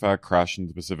artifact crashed into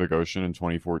the Pacific Ocean in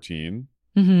 2014.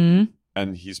 Mm-hmm.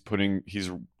 And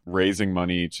he's raising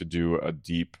money to do a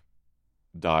deep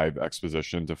dive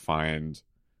exposition to find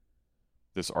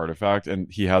this artifact. And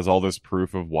he has all this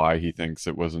proof of why he thinks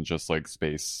it wasn't just like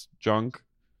space junk,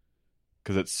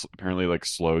 because it's apparently like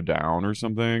slowed down or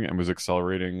something and was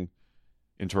accelerating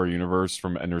into our universe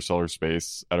from interstellar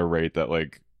space at a rate that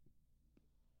like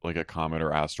a comet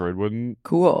or asteroid wouldn't.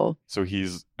 Cool. So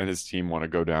he's and his team want to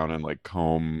go down and like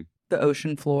comb The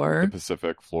ocean the floor.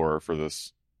 Pacific floor for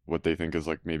this, what they think is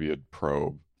like maybe a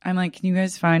probe. I'm like, can you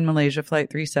guys find Malaysia Flight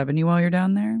 370 while you're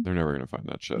down there? They're never going to find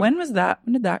that shit. When was that?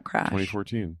 When did that crash?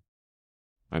 2014.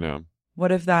 I know.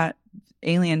 What if that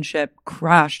alien ship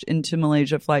crashed into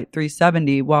Malaysia Flight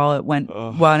 370 while it went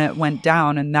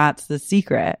down, and that's the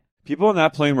secret? People on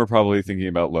that plane were probably thinking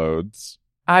about loads.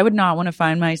 I would not want to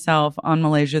find myself on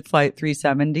Malaysia Flight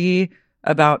 370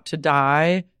 about to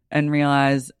die and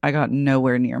realize I got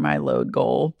nowhere near my load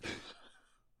goal.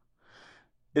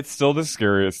 It's still the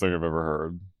scariest thing I've ever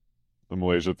heard. The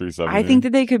Malaysia 370. I think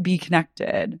that they could be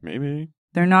connected. Maybe.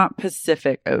 They're not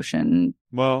Pacific Ocean.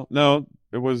 Well, no,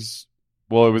 it was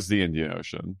the Indian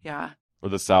Ocean. Yeah. Or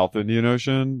the South Indian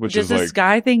Ocean, which Does is this like,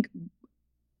 guy think,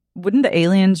 wouldn't the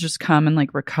aliens just come and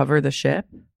like recover the ship?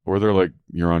 or they're like,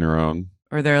 you're on your own.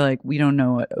 Or they're like, we don't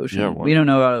know what ocean. Yeah, We don't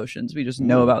know about oceans. We just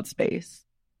know about space.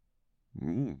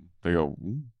 They go,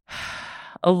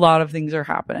 A lot of things are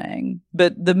happening.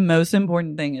 But the most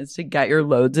important thing is to get your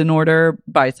loads in order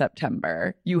by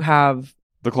September.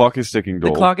 the clock is ticking, The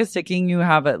Dole. clock is ticking. You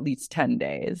have at least 10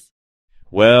 days.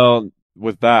 Well,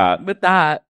 with that, With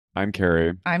that, I'm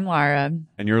Carrie, I'm Lara.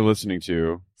 and you're listening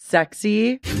to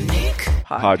Sexy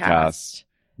Podcast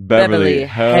Beverly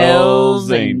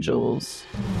Hells Angels.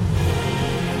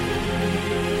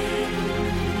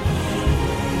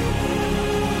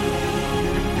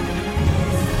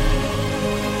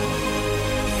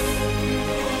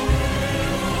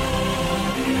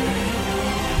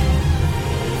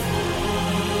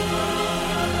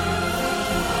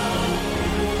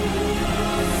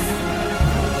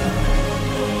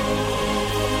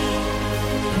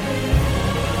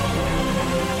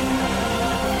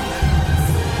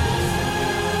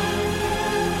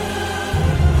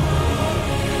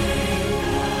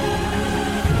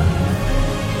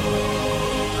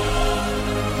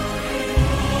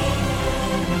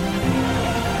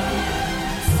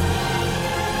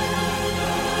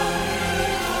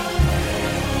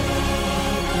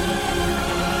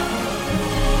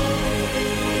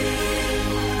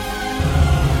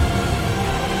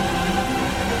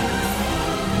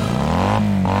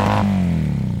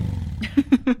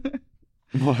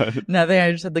 What? Nothing.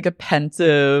 I just had like a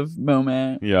pensive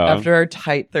moment. Yeah. After our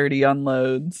tight 30 on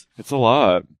loads. It's a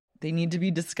lot. They need to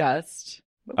be discussed.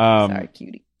 Um, Sorry,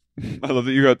 cutie. I love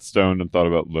that you got stoned and thought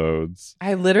about loads.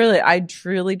 I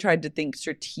truly tried to think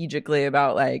strategically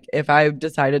about like if I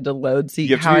decided to load seek,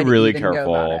 You have to how be I'd really even go about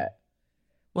careful. it.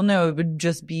 Well, no, it would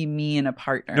just be me and a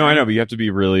partner. No, I know, but you have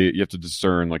to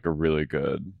discern like a really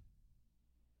good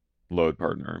load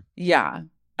partner. Yeah.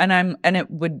 And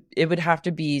it would have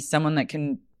to be someone that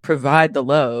can provide the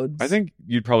loads. I think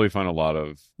you'd probably find a lot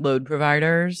of load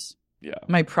providers. Yeah.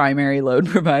 My primary load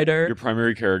provider. Your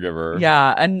primary caregiver.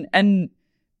 Yeah.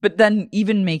 But then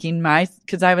even making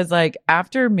because I was like,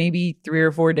 after maybe 3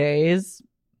 or 4 days,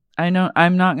 I know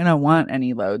I'm not going to want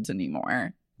any loads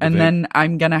anymore. And then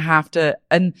I'm going to have to,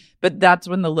 but that's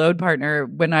when the load partner,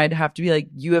 when I'd have to be like,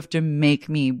 you have to make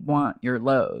me want your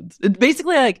loads. It's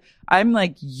basically like, I'm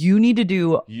like, you need to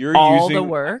do the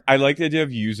work. I like the idea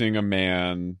of using a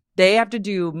man. They have to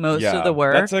do most of the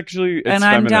work. That's actually, it's and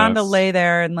feminist. I'm down to lay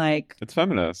there and like, it's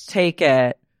feminist. Take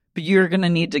it. But you're going to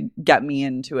need to get me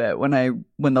into it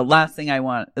when the last thing I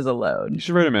want is a load. You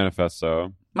should write a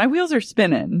manifesto. My wheels are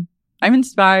spinning. I'm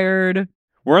inspired.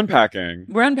 We're unpacking,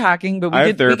 but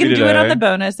we can do it on the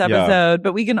bonus episode. Yeah.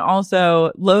 But we can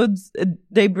also loads.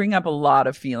 They bring up a lot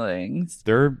of feelings.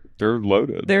 They're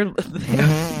loaded.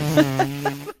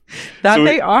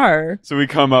 They are. So we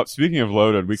come up. Speaking of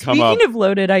loaded, Speaking of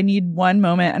loaded, I need one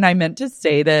moment, and I meant to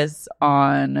say this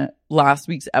on last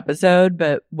week's episode,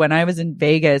 but when I was in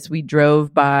Vegas, we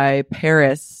drove by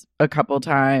Paris a couple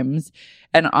times,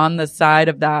 and on the side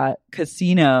of that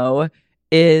casino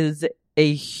is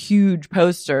a huge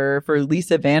poster for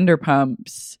Lisa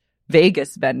Vanderpump's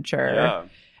Vegas venture. Yeah.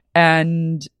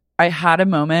 And I had a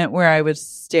moment where I was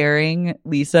staring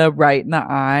Lisa right in the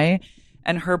eye,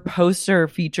 and her poster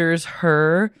features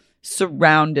her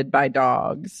surrounded by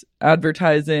dogs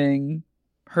advertising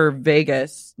her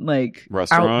Vegas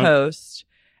restaurant outpost.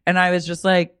 And I was just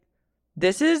like,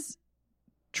 this is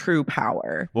true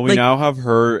power. Well, we now have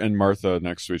her and Martha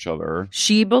next to each other.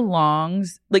 She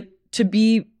belongs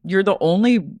you're the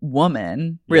only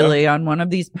woman really on one of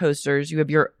these posters. You have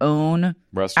your own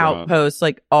restaurant outpost.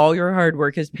 Like all your hard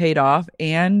work is paid off,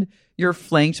 and you're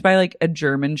flanked by like a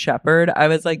German Shepherd. I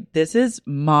was like, this is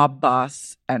mob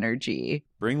boss energy.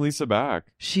 Bring Lisa back.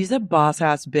 She's a boss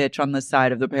ass bitch on the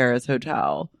side of the Paris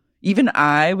hotel. Even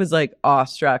I was like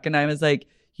awestruck, and I was like,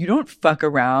 you don't fuck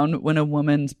around when a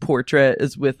woman's portrait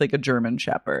is with like a German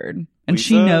Shepherd. And Lisa,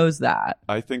 she knows that.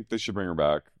 I think they should bring her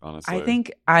back, honestly. I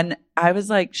think, and I was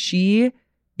like, she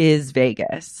is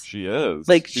Vegas. She is.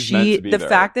 Like She's meant to be there.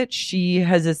 Fact that she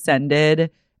has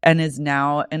ascended and is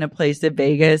now in a place of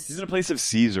Vegas. She's in a place of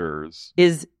Caesars.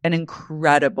 Is an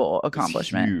incredible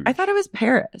accomplishment. I thought it was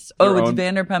Paris. It's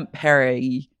Vanderpump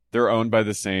Paris. They're owned by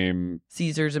the same...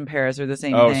 Caesars and Paris are the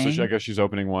same thing. Oh, so I guess she's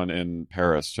opening one in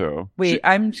Paris, too. Wait,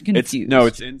 I'm confused.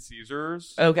 It's in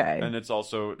Caesars. Okay. And it's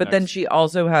also... But then she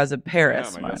also has a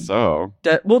Paris one. I guess so.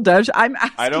 Does she? I'm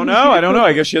asking I don't know.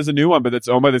 I guess she has a new one, but it's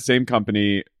owned by the same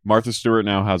company. Martha Stewart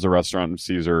now has a restaurant in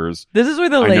Caesars. This is where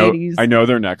the ladies... I know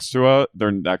they're next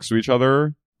to each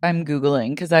other. I'm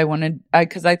Googling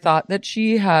because I thought that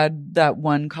she had that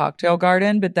one cocktail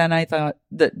garden, but then I thought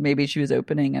that maybe she was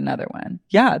opening another one.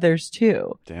 Yeah, there's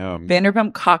two. Damn.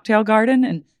 Vanderpump Cocktail Garden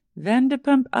and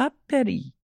Vanderpump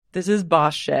Uppity. This is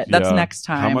boss shit. That's next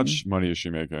time. How much money is she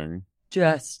making?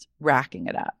 Just racking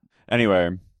it up.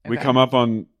 Anyway, we come up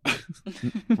on...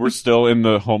 we're still in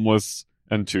the homeless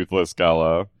and toothless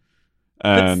gala.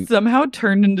 And but somehow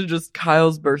turned into just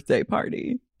Kyle's birthday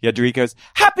party. Yeah, Dorit goes,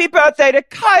 happy birthday to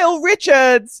Kyle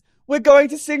Richards! We're going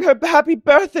to sing her happy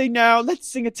birthday now. Let's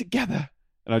sing it together.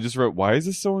 And I just wrote, why is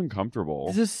this so uncomfortable?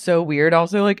 This is so weird.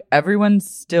 Also, like, everyone's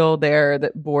still there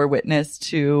that bore witness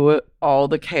to all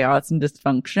the chaos and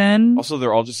dysfunction. Also,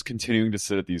 they're all just continuing to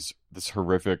sit at this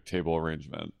horrific table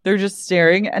arrangement. They're just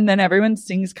staring, and then everyone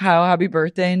sings Kyle happy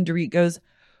birthday, and Dorit goes,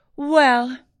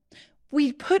 well,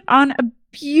 we put on a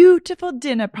beautiful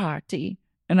dinner party.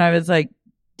 And I was like,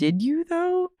 did you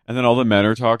though? And then all the men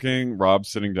are talking. Rob's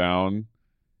sitting down,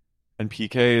 and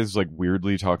PK is like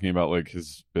weirdly talking about like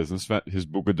his business, his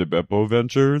Buca de Beppo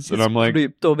ventures, and I'm like,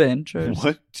 crypto ventures.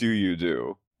 What do you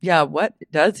do? Yeah, what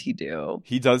does he do?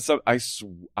 He does some. I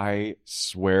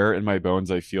swear in my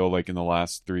bones, I feel like in the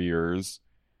last 3 years,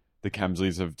 the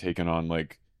Kemsleys have taken on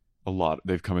like a lot.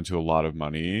 They've come into a lot of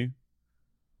money.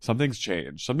 Something's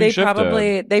changed. Something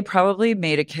shifted. They probably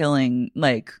made a killing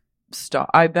like.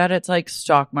 I bet it's like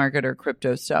stock market or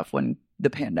crypto stuff when the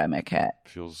pandemic hit.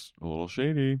 Feels a little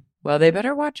shady. Well, they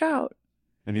better watch out.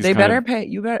 And they better pay.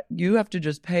 You have to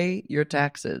just pay your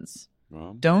taxes.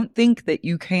 Well, don't think that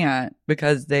you can't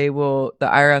because the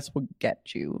IRS will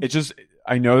get you. It's just,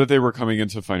 I know that they were coming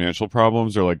into financial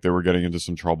problems or like they were getting into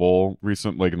some trouble in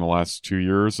the last 2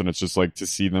 years. And it's just like to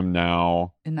see them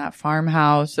now in that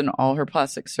farmhouse and all her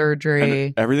plastic surgery.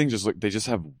 And everything just like, they just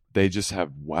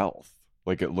have wealth.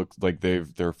 Like it looks like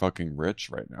they're fucking rich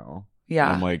right now. Yeah.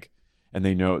 And I'm like, and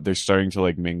they're starting to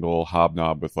like mingle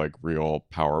hobnob with like real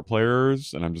power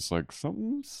players, and I'm just like,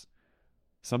 something's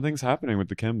happening with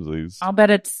the Kemsleys. I'll bet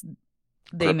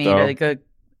they made Crypto. like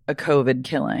a COVID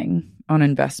killing on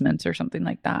investments or something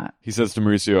like that. He says to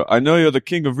Mauricio, I know you're the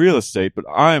king of real estate, but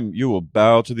you will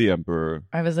bow to the emperor.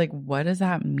 I was like, what does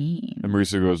that mean? And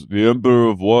Mauricio goes, the emperor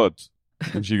of what?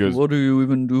 And she goes, What do you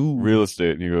even do? real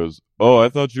estate. And he goes, oh, I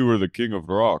thought you were the king of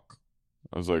rock.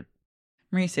 I was like,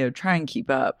 Mauricio, try and keep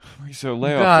up. Mauricio,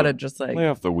 You gotta just lay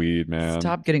off the weed, man.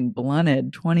 stop getting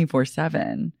blunted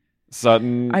 24/7.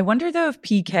 Sutton. I wonder though if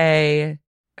PK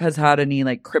has had any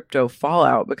like crypto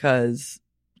fallout because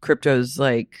crypto's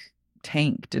like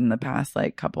tanked in the past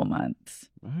like couple months.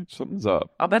 Something's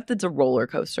up. I'll bet that's a roller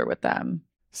coaster with them.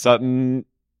 Sutton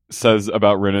says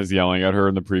about Rinna's yelling at her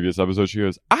in the previous episode. She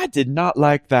goes, I did not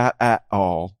like that at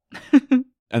all.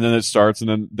 And then it starts, and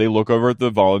then they look over at the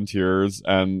volunteers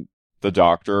and the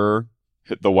doctor,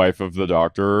 the wife of the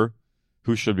doctor,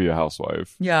 who should be a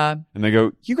housewife. Yeah. And they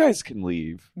go, you guys can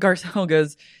leave. Garcelle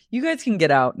goes, you guys can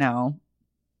get out now.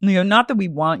 And they go, not that we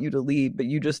want you to leave, but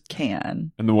you just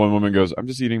can. And the one woman goes, I'm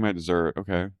just eating my dessert.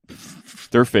 Okay.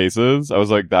 Their faces, I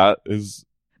was like,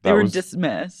 they were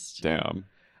dismissed. Damn.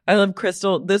 I love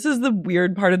Crystal. This is the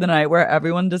weird part of the night where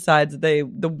everyone decides the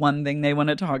one thing they want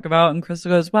to talk about. And Crystal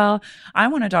goes, well, I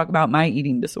want to talk about my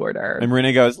eating disorder. And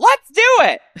Renee goes, let's do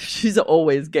it. She's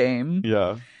always game.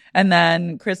 Yeah. And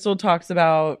then Crystal talks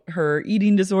about her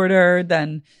eating disorder.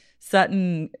 Then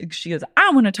Sutton, she goes, I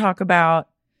want to talk about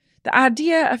the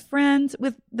idea of friends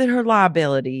with her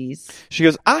liabilities. She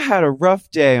goes, I had a rough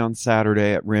day on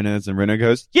Saturday at Rinna's. And Rinna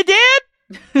goes, you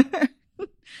did?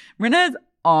 Rinna's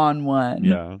on one.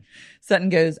 Yeah. Sutton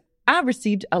goes, I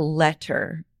received a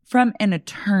letter from an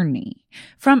attorney,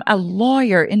 from a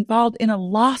lawyer involved in a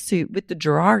lawsuit with the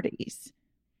Girardis.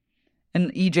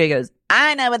 And EJ goes,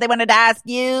 I know what they wanted to ask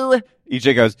you.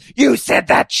 EJ goes, you said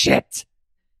that shit.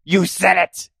 You said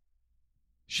it.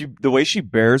 The way she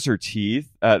bares her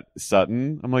teeth at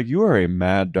Sutton, I'm like, you are a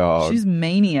mad dog. She's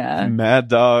mania. Mad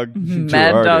dog.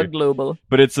 Mad Girardi. Dog Global.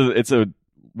 But it's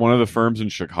one of the firms in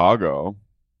Chicago.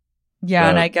 Yeah,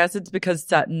 and I guess it's because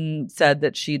Sutton said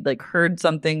that she'd like heard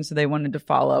something, so they wanted to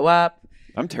follow up.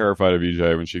 I'm terrified of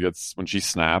EJ when she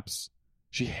snaps.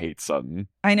 She hates Sutton.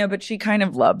 I know, but she kind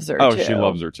of loves her Oh, too. she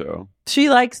loves her too. She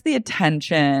likes the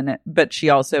attention, but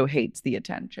she also hates the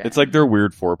attention. It's like their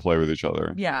weird foreplay with each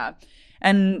other. Yeah.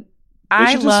 And They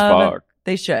should just fuck.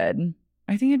 They should.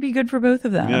 I think it'd be good for both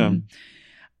of them. Yeah.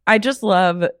 I just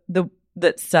love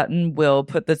that Sutton will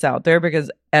put this out there because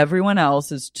everyone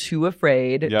else is too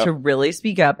afraid to really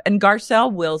speak up. And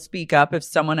Garcelle will speak up if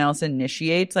someone else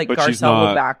initiates. Like, Garcelle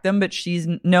will back them, but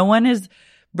no one is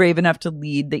brave enough to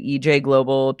lead the EJ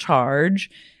Global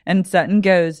charge. And Sutton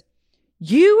goes,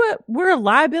 you were a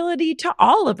liability to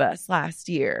all of us last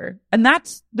year. And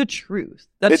that's the truth.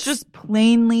 That's just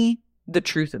plainly the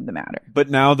truth of the matter. But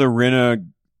now the Rinna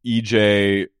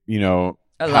EJ,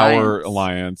 Power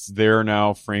Alliance, they're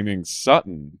now framing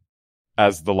Sutton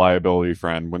as the liability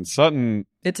friend when Sutton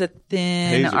it's a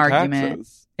thin pays her argument.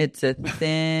 taxes. It's a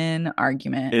thin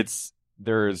argument.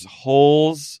 There's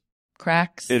holes,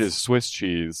 cracks. It is Swiss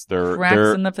cheese.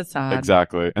 Cracks in the facade.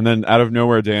 Exactly. And then out of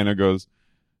nowhere, Diana goes,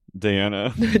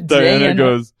 Diana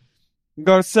goes,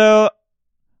 Garcelle,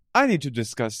 I need to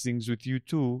discuss things with you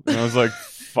too. And I was like,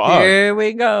 fuck. Here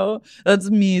we go. That's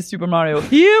me, Super Mario.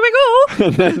 Here we go.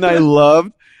 And then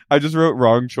I just wrote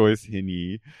wrong choice,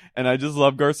 Hinny. And I just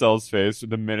love Garcelle's face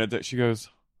the minute that she goes,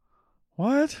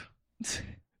 what?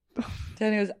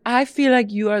 Then he goes, I feel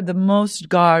like you are the most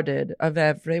guarded of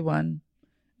everyone.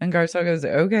 And Garcelle goes,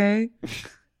 okay.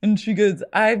 And she goes,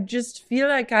 I just feel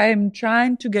like I'm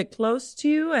trying to get close to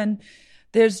you and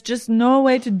there's just no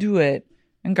way to do it.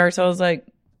 And Garcelle's like,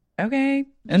 okay.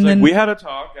 And then we had a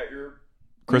talk at your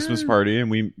Christmas party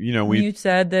and you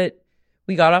said that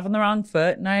we got off on the wrong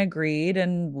foot and I agreed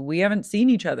and we haven't seen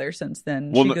each other since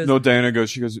then. Well, Diana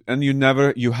goes, and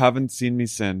you haven't seen me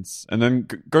since. And then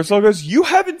Garcelle goes, you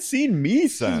haven't seen me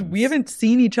since. We haven't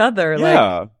seen each other.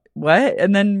 Yeah. Like, what?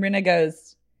 And then Rinna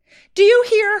goes, do you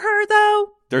hear her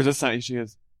though? There's a sign. She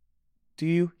goes, do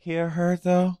you hear her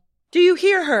though? Do you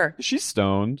hear her? She's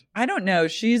stoned. I don't know.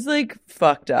 She's like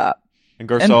fucked up. And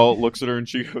Garcelle looks at her and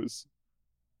she goes,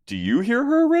 do you hear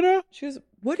her, Rinna? She goes,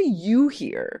 what do you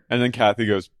hear? And then Kathy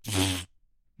goes,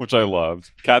 which I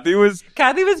loved. Kathy was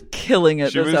killing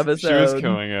it this episode. She was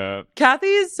killing it. Kathy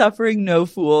is suffering no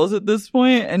fools at this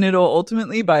point, and it'll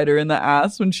ultimately bite her in the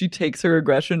ass when she takes her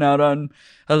aggression out on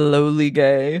a lowly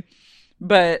gay.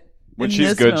 But when in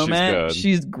she's this good, moment,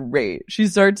 she's great. She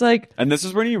starts like... And this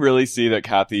is when you really see that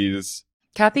Kathy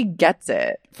gets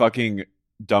it. Fucking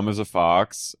dumb as a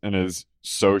fox and is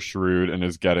so shrewd and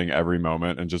is getting every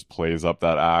moment and just plays up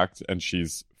that act, and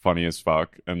she's funny as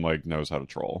fuck and like knows how to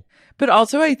troll. But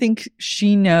also I think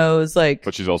she knows like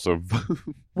But she's also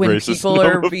when racist people and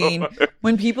are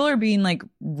homophobic. being like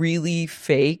really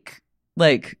fake,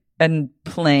 like, and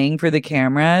playing for the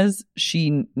cameras,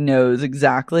 she knows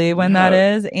exactly when that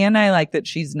is. And I like that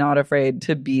she's not afraid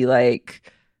to be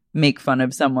like, make fun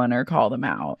of someone or call them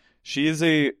out. She is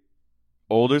a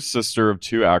older sister of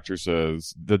 2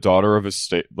 actresses, the daughter of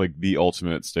the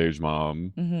ultimate stage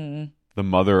mom, the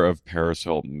mother of Paris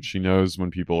Hilton. She knows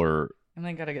when people are. And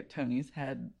I gotta get Tony's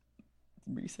head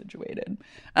resituated.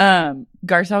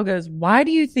 Garcelle goes, "Why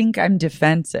do you think I'm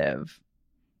defensive?"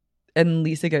 And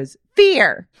Lisa goes,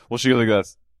 "Fear." Well, she goes like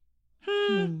this.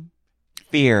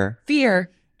 Fear.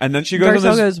 And then she goes.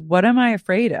 Garcelle goes, "What am I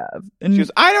afraid of?" And she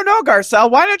goes, "I don't know, Garcelle.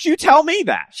 Why don't you tell me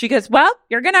that?" she goes, "Well,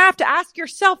 you're gonna have to ask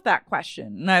yourself that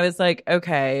question." And I was like,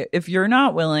 "Okay, if you're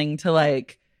not willing to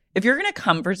like, if you're gonna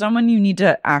come for someone, you need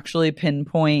to actually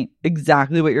pinpoint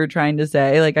exactly what you're trying to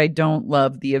say." Like, I don't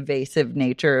love the evasive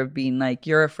nature of being like,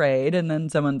 "You're afraid," and then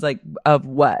someone's like, "Of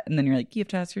what?" And then you're like, "You have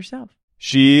to ask yourself."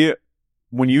 She's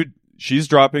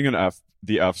dropping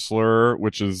the F slur,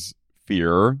 which is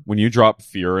fear. When you drop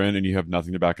fear in and you have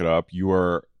nothing to back it up, you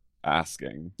are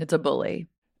asking. It's a bully.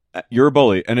 You're a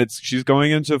bully. And she's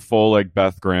going into full like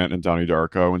Beth Grant and Donnie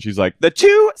Darko, and she's like, the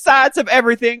 2 sides of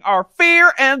everything are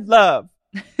fear and love.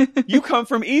 You come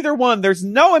from either one. There's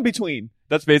no in between.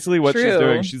 That's basically what she's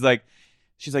doing. She's like,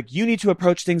 you need to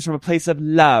approach things from a place of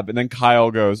love. And then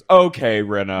Kyle goes, "Okay,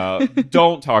 Rinna,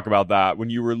 don't talk about that," when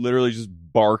you were literally just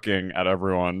barking at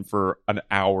everyone for an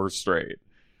hour straight.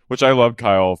 Which I love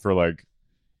Kyle for like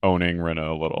owning Rinna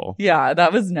a little. Yeah,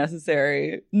 that was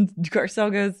necessary.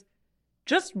 Garcelle goes,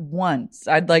 "Just once,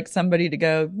 I'd like somebody to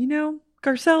go,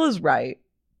 Garcelle is right."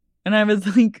 And I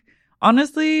was like,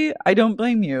 honestly, I don't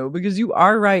blame you because you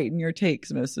are right in your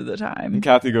takes most of the time. And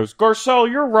Kathy goes,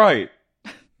 "Garcelle, you're right.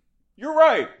 You're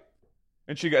right."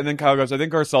 And then Kyle goes, "I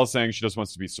think Garcelle's saying she just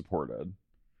wants to be supported."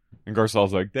 And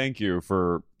Garcelle's like, "Thank you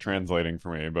for translating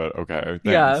for me, but okay, thanks."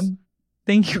 Yeah.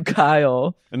 Thank you,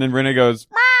 Kyle. And then Renee goes,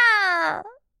 "Meow."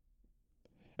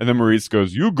 And then Maurice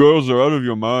goes, "You girls are out of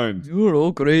your mind. You're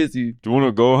all crazy. Do you want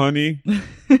to go, honey?"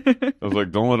 I was like,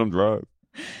 "Don't let him drive."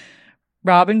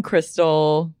 Rob and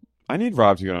Crystal. I need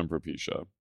Rob to get on Propecia.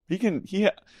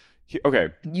 Okay.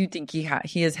 You think he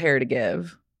has hair to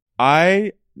give?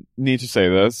 I need to say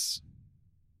this.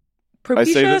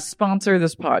 Propecia, sponsor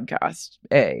this podcast.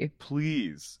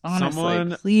 Please.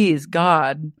 Honestly, please,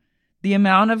 God. The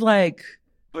amount of like...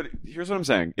 But here's what I'm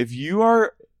saying. If you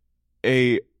are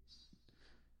a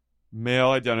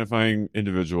male-identifying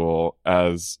individual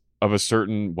of a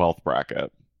certain wealth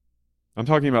bracket, I'm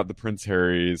talking about the Prince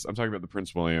Harrys, I'm talking about the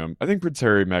Prince William. I think Prince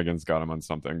Harry, Meghan's got him on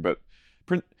something, but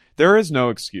there is no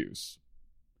excuse.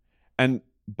 And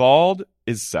bald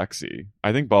is sexy.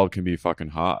 I think bald can be fucking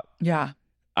hot. Yeah.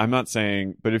 I'm not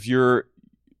saying, but if you're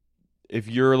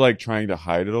like trying to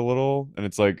hide it a little, and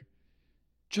it's like,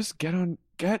 just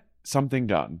get something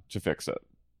done to fix it.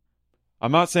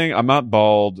 I'm not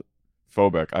bald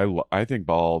phobic. I think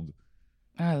bald.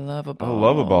 I love a bald. I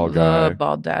love a bald guy. Love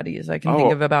bald daddies. I can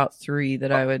think of about 3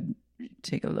 that I would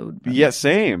take a load from. Yeah,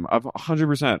 same.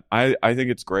 100%. I think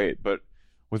it's great, but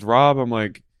with Rob, I'm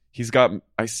like, you know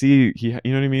what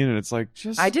I mean? And it's like,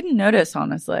 I didn't notice,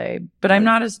 honestly, but I'm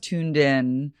not as tuned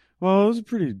in. Well, it was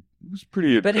pretty.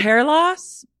 But hair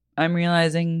loss, I'm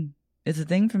realizing, is a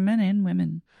thing for men and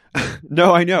women.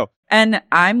 No, I know. And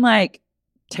I'm like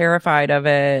terrified of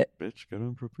it. Bitch, get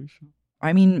on Propecia.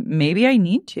 I mean, maybe I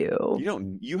need to.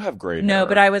 You have great hair. No,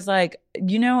 but I was like,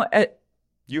 you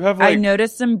have like, I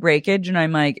noticed some breakage and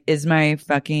I'm like, is my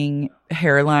fucking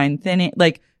hairline thinning?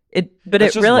 Like, but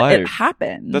it really life. It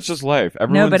happens. That's just life.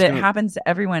 It happens to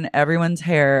everyone. Everyone's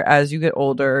hair, as you get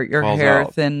older, your hair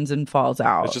thins and falls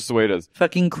out. It's just the way it is.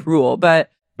 Fucking cruel. But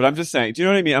I'm just saying, do you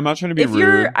know what I mean? I'm not trying to be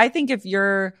rude. I think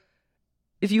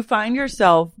if you find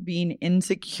yourself being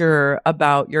insecure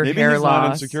about your hair loss,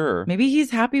 not insecure. Maybe he's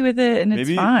happy with it and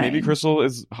it's fine. Maybe Crystal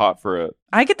is hot for it.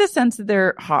 I get the sense that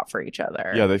they're hot for each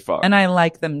other. Yeah, they fuck. And I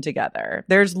like them together.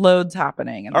 There's loads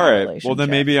happening in that relationship. Well, then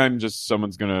maybe I'm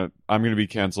going to be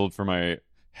canceled for my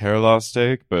hair loss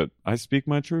take, but I speak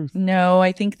my truth. No,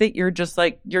 I think that you're just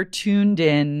like, you're tuned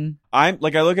in. I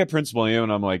look at Prince William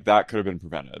and I'm like, that could have been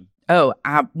prevented. Oh,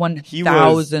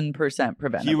 1,000%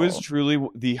 preventable. He was truly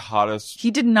the hottest.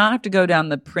 He did not have to go down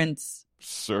the Prince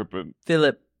Serpent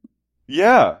Philip.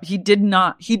 Yeah. He didn't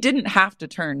have to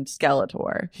turn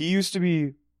Skeletor. He used to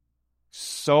be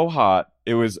so hot.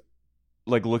 It was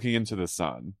like looking into the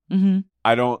sun. Mm-hmm.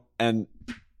 And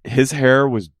his hair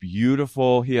was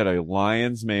beautiful. He had a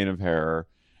lion's mane of hair.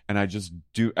 And I just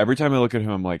do, every time I look at him,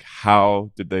 I'm like,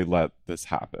 how did they let this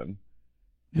happen?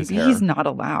 His Maybe hair. he's not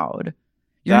allowed.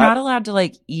 You're not allowed to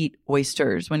like eat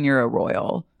oysters when you're a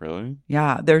royal. Really?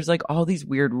 Yeah, there's like all these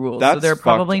weird rules. So That's they're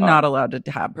probably fucked up. not allowed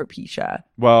to have Propecia.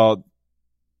 Well,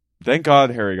 thank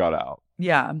God Harry got out.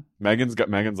 Yeah. Megan's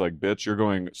like, bitch, you're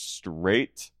going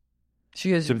straight. She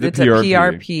goes, To the it's PRP.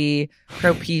 a PRP,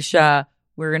 Propecia.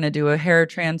 We're going to do a hair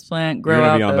transplant, grow You're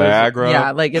out gonna be those. on Viagra?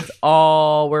 Yeah, like it's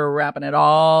all, we're wrapping it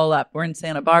all up. We're in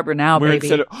Santa Barbara now,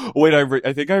 baby. Wait,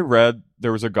 I think I read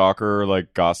there was a Gawker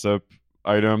like gossip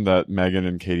item that Megan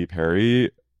and Katy Perry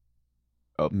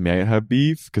may have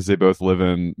beef because they both live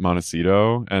in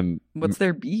Montecito. And What's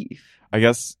their beef? I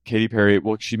guess Katy Perry,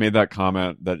 well, she made that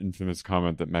comment, that infamous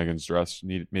comment that Megan's dress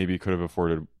maybe could have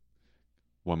afforded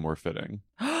one more fitting.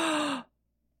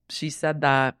 She said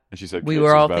that. And she said We kids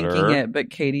were was all better. thinking it, but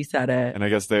Katie said it. And I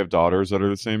guess they have daughters that are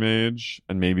the same age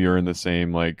and maybe are in the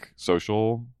same like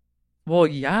social. Well,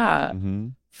 yeah. Mm-hmm.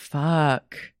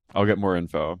 Fuck. I'll get more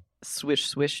info. Swish,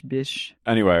 swish, bish.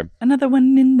 Anyway. Another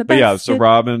one in the But basket. yeah, so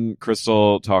Rob and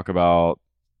Crystal talk about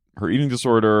her eating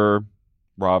disorder.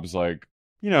 Rob's like,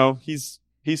 you know, he's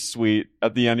sweet.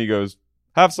 At the end, he goes,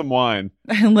 have some wine.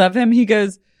 I love him. He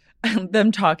goes,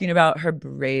 them talking about her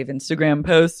brave Instagram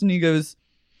post, and he goes,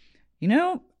 you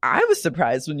know, I was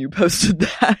surprised when you posted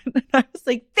that. And I was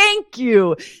like, thank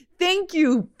you. Thank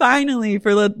you finally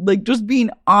for like just being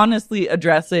honestly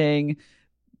addressing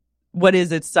what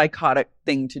is its psychotic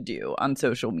thing to do on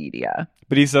social media.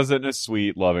 But he says it in a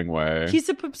sweet, loving way. He's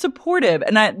supportive.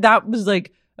 And that was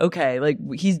like, okay, like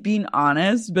he's being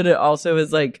honest, but it also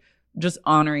is like just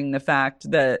honoring the fact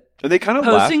that and they kind of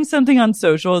posting something on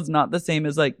social is not the same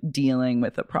as like dealing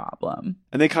with a problem.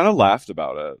 And they kind of laughed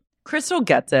about it. Crystal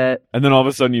gets it. And then all of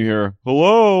a sudden you hear,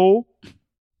 hello.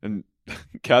 And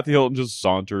Kathy Hilton just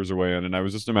saunters her way in. And I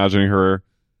was just imagining her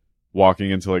walking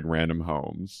into like random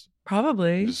homes.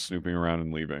 Probably. Just snooping around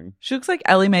and leaving. She looks like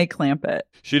Ellie Mae Clampett.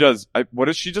 She does. What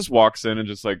if she just walks in and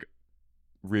just like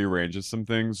rearranges some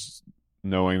things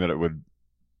knowing that it would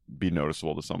be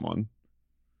noticeable to someone?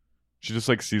 She just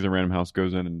like sees a random house,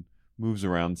 goes in and moves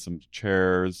around some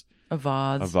chairs, A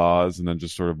vase. and then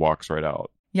just sort of walks right out.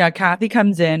 Yeah, Kathy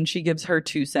comes in. She gives her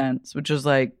 2 cents, which is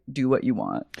like, do what you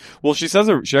want. Well, she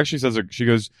actually says, she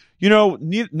goes, you know,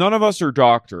 none of us are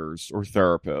doctors or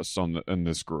therapists in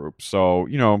this group. So,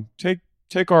 you know,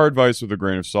 take our advice with a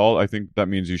grain of salt. I think that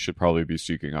means you should probably be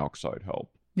seeking outside help.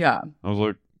 Yeah. I was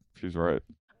like, she's right.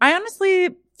 I honestly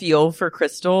feel for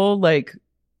Crystal. Like,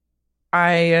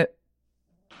 I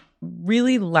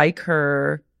really like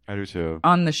her I do too.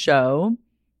 on the show.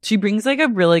 She brings like a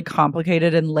really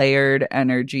complicated and layered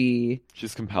energy.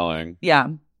 She's compelling. Yeah,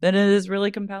 that it is really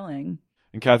compelling.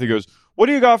 And Kathy goes, what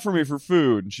do you got for me for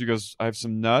food? And she goes, I have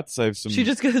some nuts. I have some. She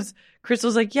just goes,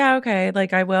 Crystal's like, yeah, okay.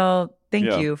 Like, I will. Thank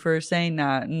Yeah. you for saying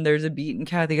that. And there's a beat. And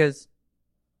Kathy goes,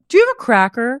 do you have a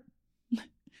cracker?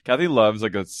 Kathy loves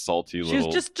like a salty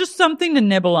little. She's just something to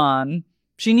nibble on.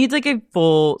 She needs like a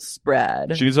full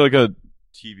spread. She needs like a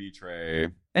TV tray.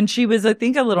 And she was, I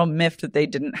think, a little miffed that they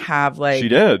didn't have like She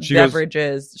did. She goes,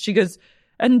 beverages. She goes,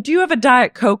 and do you have a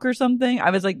Diet Coke or something? I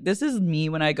was like, this is me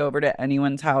when I go over to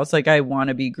anyone's house. Like, I want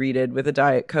to be greeted with a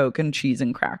Diet Coke and cheese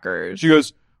and crackers. she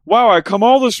goes, wow, I come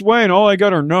all this way and all I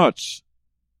got are nuts.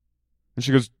 And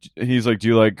she goes, and he's like, do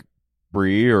you like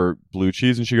brie or blue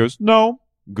cheese? And she goes, no.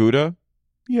 Gouda?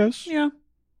 Yes. Yeah.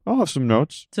 I'll have some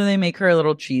nuts. So they make her a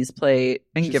little cheese plate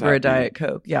and She's give her a happy. Diet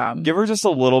Coke. Yeah. Give her just a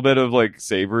little bit of like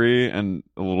savory and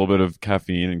a little bit of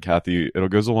caffeine, and Kathy, it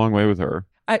goes a long way with her.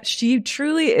 She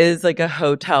truly is like a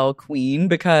hotel queen,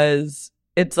 because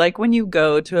it's like when you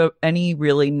go to any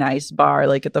really nice bar,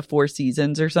 like at the Four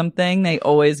Seasons or something, they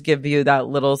always give you that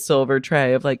little silver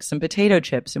tray of like some potato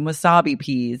chips and wasabi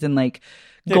peas and like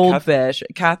goldfish.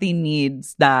 Kathy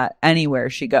needs that anywhere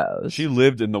she goes. She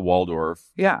lived in the Waldorf.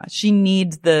 Yeah, she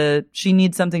needs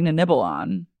something to nibble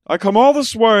on. I come all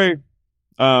this way.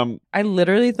 I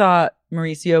literally thought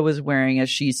Mauricio was wearing a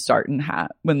She's Startin'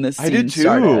 hat when this scene I did too.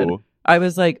 started. I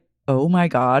was like, oh my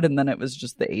God. And then it was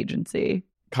just the agency.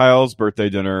 Kyle's birthday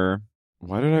dinner.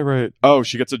 Why did I write? Oh,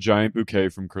 she gets a giant bouquet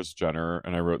from Kris Jenner,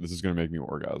 and I wrote, this is going to make me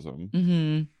orgasm.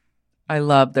 Mm-hmm. I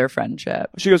love their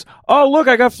friendship. She goes, oh, look,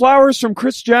 I got flowers from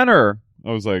Kris Jenner.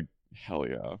 I was like, hell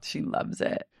yeah. She loves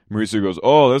it. Mauricio goes,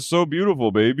 oh, that's so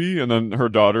beautiful, baby. And then her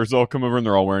daughters all come over, and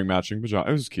they're all wearing matching pajamas.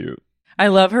 It was cute. I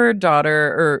love her daughter.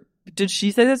 Or did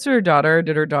she say this to her daughter? Or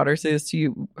did her daughter say this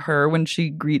to her when she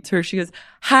greets her? She goes,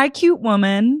 hi, cute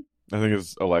woman. I think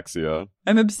it's Alexia.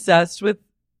 I'm obsessed with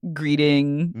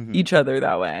greeting each other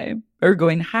that way. Or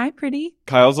going, hi, pretty.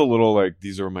 Kyle's a little like,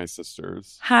 these are my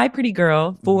sisters. Hi, pretty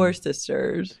girl. 4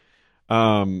 sisters.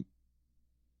 She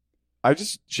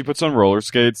puts on roller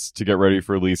skates to get ready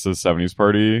for Lisa's 70s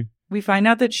party. We find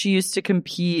out that she used to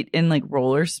compete in like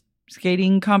roller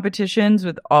skating competitions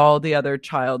with all the other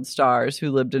child stars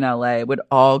who lived in LA, would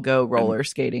all go roller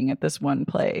skating at this one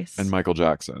place. And Michael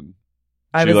Jackson.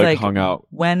 I She was like hung out.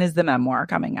 when is the memoir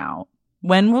coming out?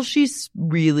 When will she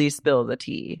really spill the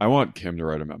tea? I want Kim to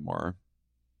write a memoir,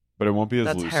 but it won't be as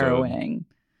That's lucid. harrowing.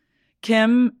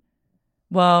 Kim,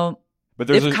 well,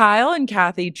 But if Kyle and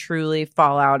Kathy truly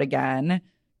fall out again,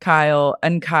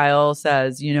 Kyle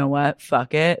says, you know what,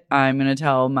 fuck it, I'm gonna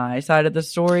tell my side of the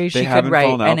story. She could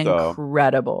write an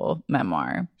incredible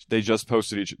memoir. They just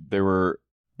posted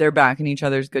They're back in each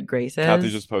other's good graces. Kathy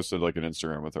just posted like an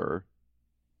Instagram with her.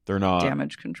 They're not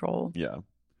damage control. Yeah.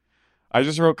 I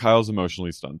just wrote Kyle's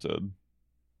emotionally stunted.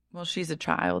 Well, she's a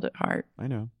child at heart. I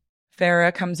know.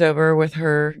 Farrah comes over with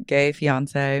her gay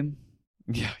fiance.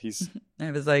 Yeah, he's.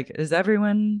 I was like, is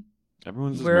everyone?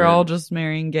 Everyone's. Just we're married, all just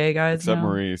marrying gay guys except now?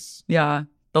 Maurice. Yeah,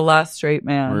 the last straight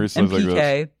man. Maurice and lives like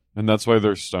PK. this. And that's why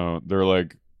they're stoned. They're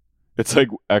like, it's like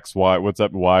XY. What's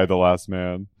up? Y, the last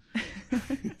man.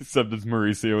 Except it's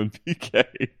Mauricio and PK.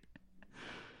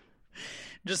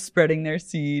 Just spreading their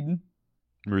seed.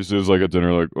 Mauricio's like at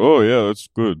dinner, like, oh yeah, that's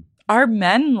good. Are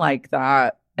men like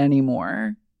that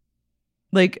anymore?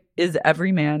 Like, is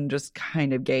every man just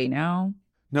kind of gay now?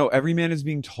 No, every man is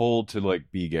being told to like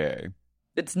be gay.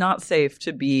 It's not safe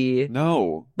to be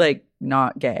No, like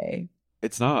not gay.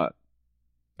 it's not.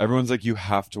 Everyone's like, you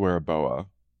have to wear a boa,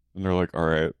 and they're like, all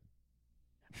right.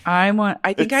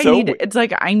 It's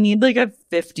like I need like a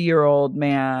 50-year-old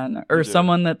man or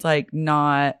someone that's like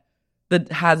that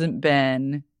hasn't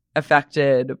been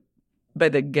affected by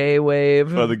the gay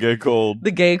wave. By the gay cold.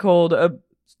 The gay cold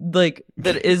like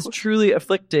that is truly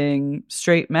afflicting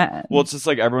straight men. Well, it's just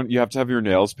like you have to have your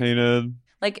nails painted.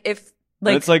 Like if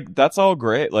And it's like, that's all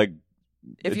great. Like,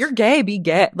 if you're gay, be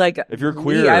gay. Like if you're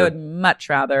queer, I would much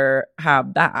rather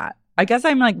have that. I guess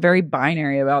I'm like very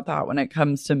binary about that when it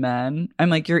comes to men. I'm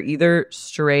like, you're either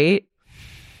straight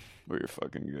or you're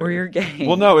fucking gay. or you're gay.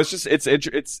 Well, no, it's just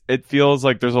it feels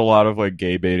like there's a lot of like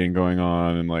gay baiting going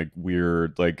on and like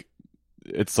weird, like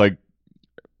it's like,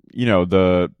 you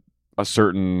know,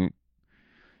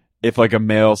 if like a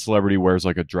male celebrity wears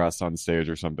like a dress on stage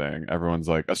or something, everyone's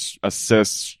like a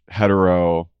cis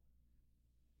hetero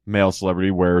male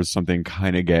celebrity wears something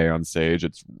kind of gay on stage,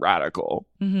 it's radical.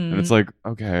 Mm-hmm. And it's like,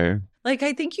 okay, like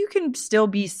I think you can still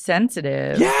be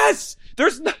sensitive. yes,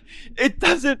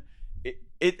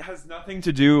 it has nothing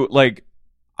to do, like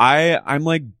I'm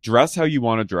like, dress how you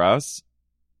want to dress,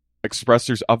 express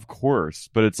yourself, of course,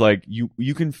 but it's like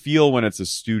you can feel when it's a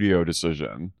studio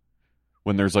decision,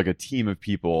 when there's like a team of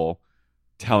people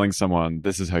telling someone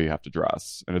this is how you have to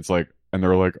dress, and it's like, and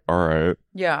they're like, all right,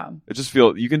 Yeah. it just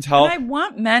feels, you can tell. And I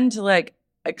want men to like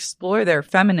explore their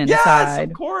feminine Yes,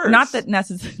 side. of course. Not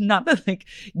that like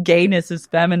gayness is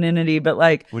femininity, but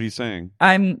like What are you saying?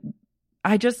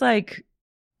 I just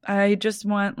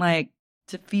want like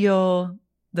to feel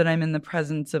that I'm in the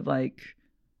presence of like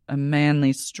a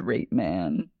manly straight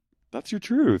man. That's your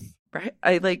truth. Right?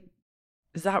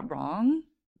 Is that wrong?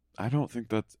 I don't think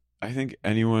that's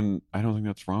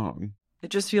wrong. It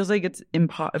just feels like it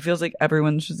feels like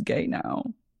everyone's just gay now.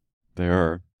 They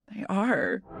are. They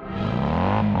are.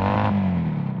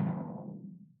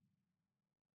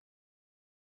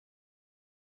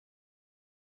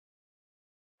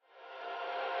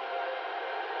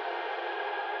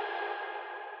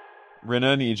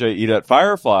 Rinna and EJ eat at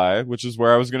Firefly, which is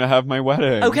where I was going to have my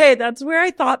wedding. Okay, that's where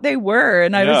I thought they were,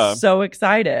 and I Yeah. was so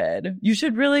excited. You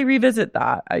should really revisit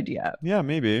that idea. Yeah,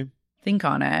 maybe. Think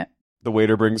on it. The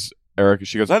waiter brings Erica.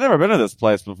 She goes, I've never been to this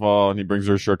place before. And he brings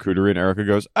her charcuterie, and Erica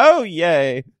goes, oh,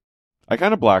 yay. I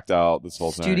kind of blacked out this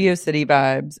whole thing. Studio City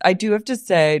vibes. I do have to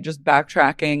say, just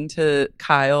backtracking to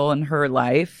Kyle and her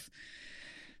life,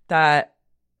 that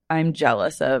I'm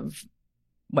jealous of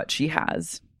what she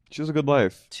has. She has a good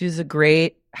life. She's a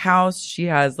great house. She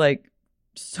has like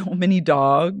so many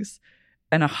dogs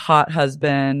and a hot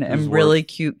husband Who's and really worth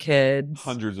cute kids.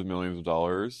 Hundreds of millions of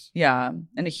dollars. Yeah.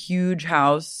 And a huge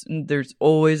house. And there's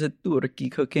always a turkey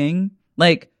cooking.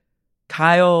 Like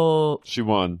Kyle She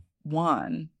won.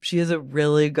 She has a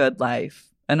really good life.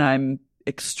 And I'm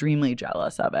extremely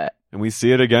jealous of it. And we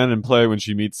see it again in play when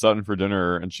she meets Sutton for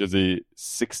dinner, and she has a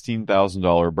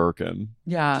 $16,000 Birkin.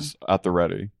 Yeah. Just at the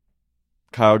ready.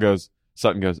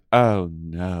 Sutton goes, oh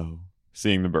no,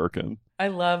 seeing the Birkin. I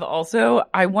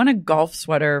want a golf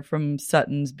sweater from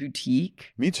Sutton's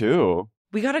boutique. Me too.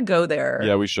 We got to go there.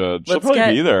 Yeah, we should. She'll Let's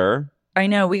probably be there. I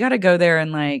know. We got to go there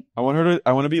and like, I want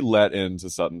to be let into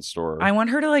Sutton's store. I want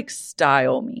her to like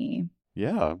style me.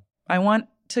 Yeah. I want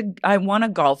a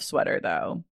golf sweater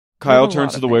though. Kyle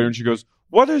turns to the waiter and she goes,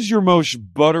 "What is your most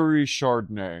buttery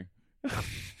Chardonnay?"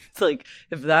 It's like,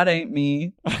 if that ain't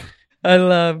me,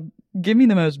 give me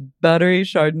the most buttery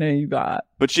Chardonnay you got.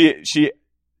 But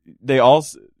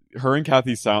her and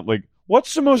Kathy sound like,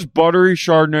 "What's the most buttery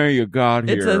Chardonnay you got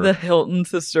here?" It's the Hilton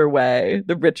sister way,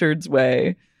 the Richards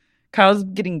way. Kyle's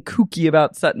getting kooky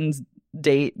about Sutton's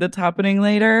date that's happening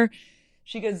later.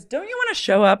 She goes, "Don't you want to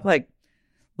show up like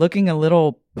looking a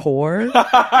little poor?"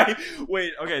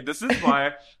 Wait, okay, this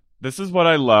is what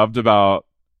I loved about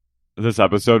this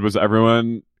episode was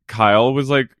Kyle was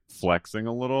like flexing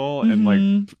a little and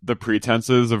like the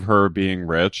pretenses of her being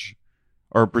rich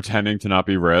or pretending to not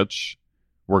be rich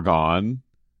were gone.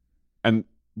 And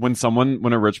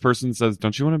when a rich person says,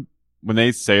 "Don't you want to," when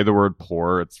they say the word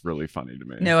poor, it's really funny to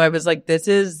me. No, I was like, this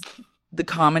is the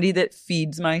comedy that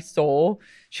feeds my soul.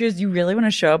 She goes, "You really want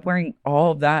to show up wearing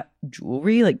all of that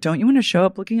jewelry? Like, don't you want to show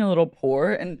up looking a little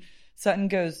poor?" And Sutton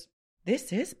goes,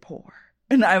 "This is poor."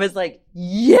 And I was like,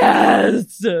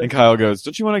 yes. And Kyle goes,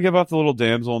 "Don't you want to give up the little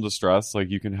damsel in distress? Like,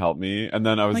 you can help me." And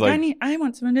then I was like I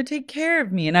want someone to take care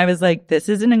of me. And I was like, this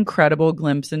is an incredible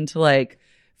glimpse into like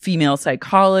female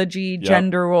psychology,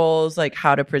 gender roles, like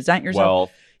how to present yourself.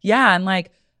 Well, yeah. And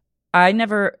like, I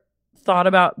never thought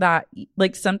about that.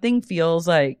 Like, something feels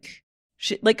like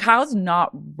Kyle's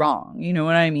not wrong. You know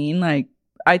what I mean? Like,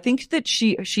 I think that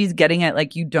she's getting at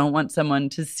like, you don't want someone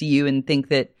to see you and think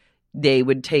that they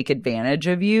would take advantage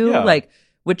of you, like,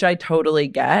 which I totally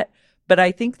get. But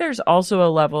I think there's also a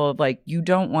level of like, you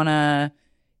don't want to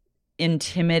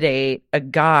intimidate a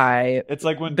guy. It's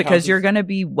like because you're going to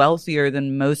be wealthier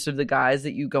than most of the guys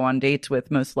that you go on dates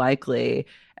with, most likely.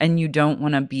 And you don't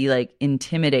want to be like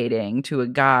intimidating to a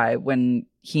guy when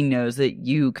he knows that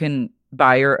you can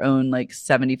buy your own like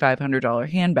 $7,500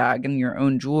 handbag and your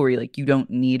own jewelry. Like, you don't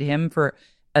need him for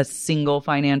a single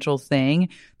financial thing.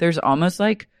 There's almost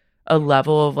like a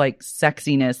level of like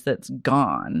sexiness that's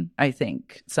gone, I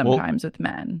think, sometimes with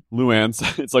men.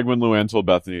 It's like when Luann told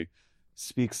Bethany,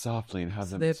 "Speak softly and have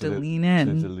them." They have to lean in.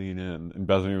 They have to lean in. And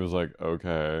Bethany was like,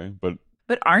 "Okay." But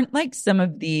aren't like some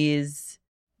of these,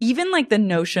 even like the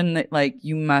notion that like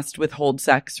you must withhold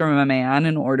sex from a man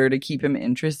in order to keep him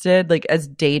interested, like as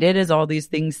dated as all these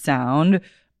things sound,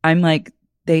 I'm like,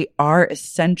 they are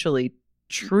essentially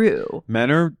true.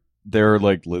 They're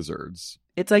like lizards.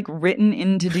 It's like written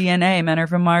into DNA. Men are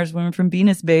from Mars, women from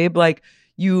Venus, babe. Like,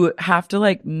 you have to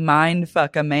like mind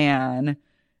fuck a man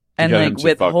and like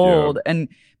withhold and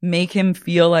make him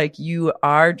feel like you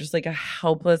are just like a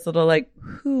helpless little like,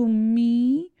 who,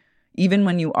 me? Even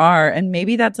when you are. And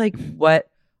maybe that's like what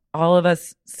all of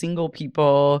us single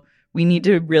people, we need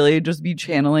to really just be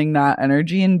channeling that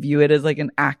energy and view it as like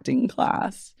an acting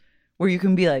class where you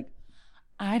can be like,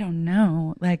 I don't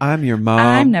know. Like, I'm your mom.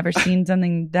 I've never seen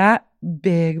something that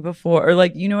big before. Or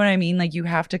like, you know what I mean? Like, you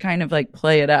have to kind of like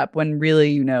play it up when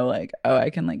really, you know, like, oh, I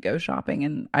can like go shopping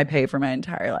and I pay for my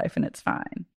entire life and it's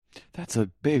fine. That's a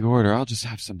big order. I'll just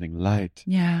have something light.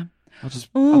 Yeah.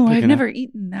 I've never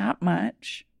eaten that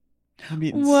much.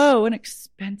 Whoa, an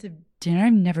expensive dinner.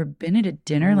 I've never been at a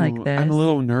dinner like this. I'm a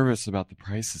little nervous about the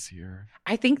prices here.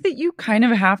 I think that you kind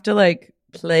of have to like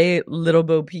play Little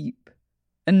Bo Peep.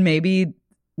 And maybe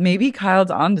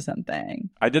Kyle's onto something.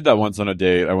 I did that once on a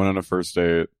date. I went on a first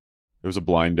date. It was a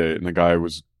blind date, and the guy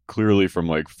was clearly from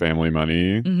like family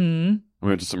money. Mm-hmm. We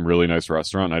went to some really nice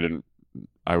restaurant.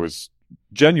 I was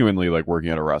genuinely like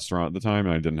working at a restaurant at the time,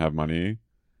 and I didn't have money.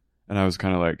 And I was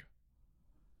kind of like,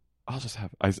 I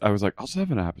was like, I'll just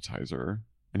have an appetizer.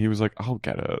 And he was like, I'll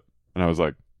get it. And I was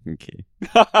like, okay.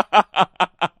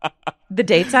 The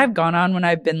dates I've gone on when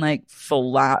I've been like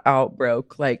flat out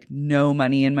broke, like no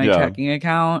money in my checking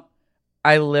account,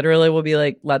 I literally will be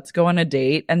like, let's go on a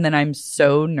date. And then I'm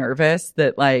so nervous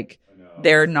that like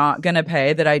they're not going to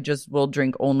pay that I just will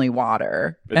drink only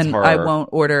water. And I won't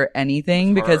order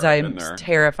anything because I'm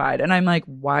terrified. And I'm like,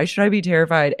 why should I be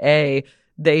terrified? A,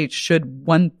 they should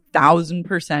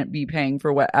 1000% be paying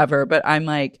for whatever. But I'm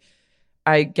like,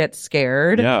 I get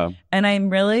scared. Yeah. And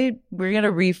we're going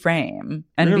to reframe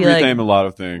and be like, reframe a lot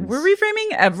of things. We're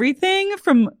reframing everything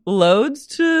from loads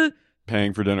to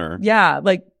paying for dinner. Yeah.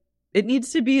 Like, it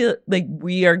needs to be like,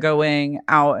 we are going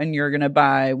out and you're going to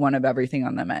buy one of everything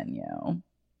on the menu.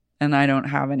 And I don't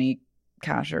have any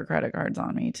cash or credit cards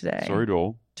on me today. Sorry,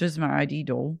 Dole. Just my ID,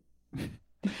 Dole.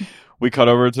 We cut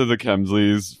over to the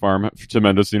Kemsley's farm, to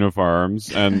Mendocino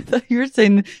Farms, and I thought you were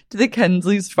saying to the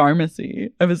Kemsley's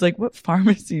pharmacy. I was like, what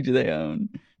pharmacy do they own?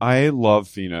 I love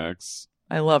Phoenix.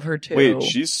 I love her too. Wait,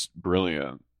 she's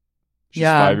brilliant. She's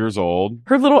Yeah. 5 years old.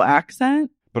 Her little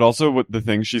accent. But also what the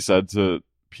thing she said to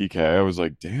PK, I was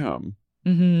like, damn.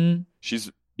 Mm-hmm.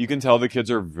 You can tell the kids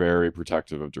are very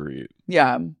protective of Dorit.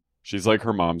 Yeah. She's like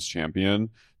her mom's champion.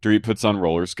 Dorit puts on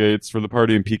roller skates for the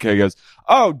party, and PK goes,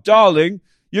 "Oh, darling,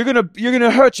 you're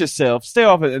gonna hurt yourself. Stay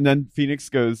off it." And then Phoenix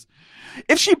goes,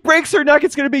 "If she breaks her neck,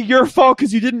 it's gonna be your fault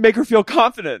because you didn't make her feel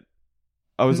confident."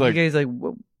 I was like, PK's like,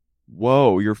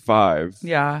 "Whoa, you're 5.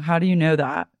 yeah, how do you know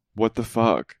that? What the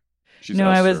fuck?" She's No,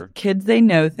 I was Esther. kids, they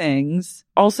know things.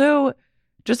 Also,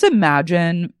 just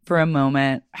imagine for a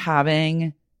moment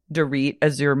having Dorit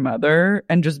as your mother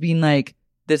and just being like,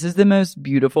 this is the most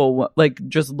beautiful, like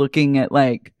just looking at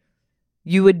like,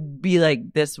 you would be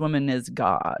like, this woman is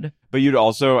God. But you'd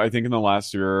also, I think in the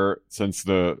last year since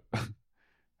the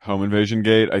home invasion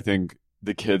gate, I think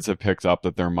the kids have picked up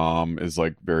that their mom is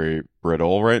like very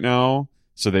brittle right now.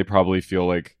 So they probably feel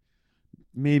like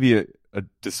maybe a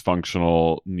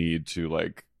dysfunctional need to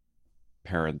like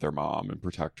parent their mom and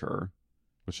protect her,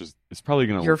 which is probably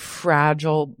going to... Your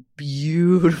fragile,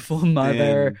 beautiful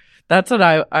mother. That's what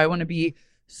I want to be.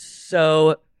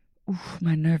 So,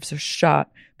 my nerves are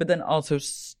shot, but then also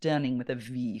stunning with a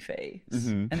V face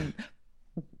and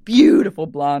beautiful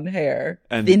blonde hair,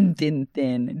 And-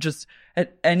 thin. Just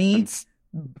at any,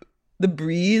 the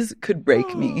breeze could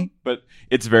break me. But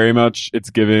it's very much, it's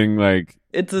giving like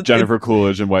It's a Jennifer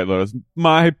Coolidge and White Lotus.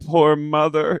 My poor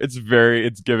mother. It's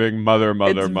giving mother.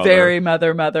 It's very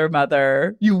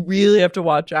mother. You really have to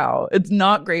watch out. It's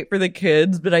not great for the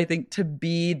kids, but I think to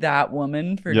be that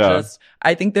woman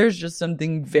I think there's just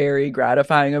something very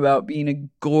gratifying about being a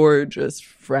gorgeous,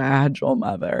 fragile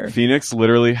mother. Phoenix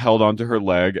literally held onto her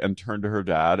leg and turned to her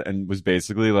dad and was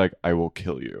basically like, "I will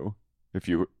kill you if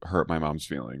you hurt my mom's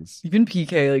feelings." Even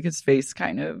PK, like his face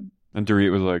kind of, And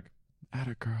Dorit was like,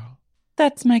 "Atta girl."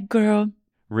 that's my girl.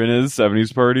 Rinna's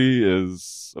 70s party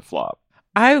is a flop.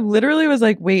 I literally was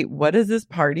like, wait, what is this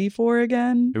party for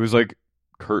again? It was like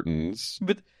curtains.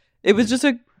 But it was just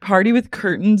a party with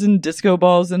curtains and disco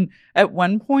balls. And at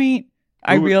one point,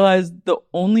 I realized the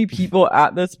only people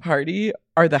at this party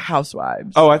are the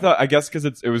housewives. Oh, I guess because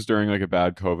it was during like a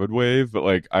bad COVID wave, but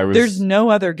like There's no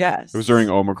other guests. It was during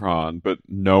Omicron, but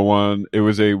no one, it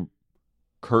was a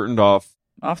curtained off.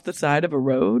 Off the side of a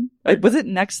road? Was it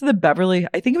next to the Beverly?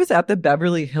 I think it was at the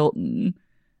Beverly Hilton.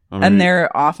 And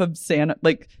they're off of Santa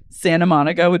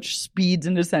Monica, which speeds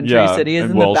into Century City,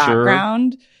 is in the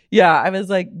background. Yeah, I was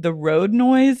like, the road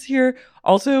noise here.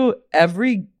 Also,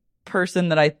 every person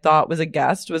that I thought was a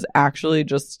guest was actually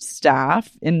just staff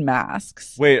in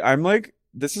masks. Wait, I'm like,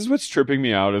 this is what's tripping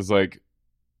me out is like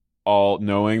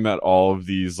knowing that all of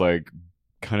these like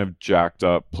kind of jacked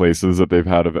up places that they've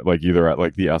had of it, like either at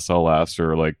like the SLS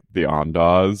or like the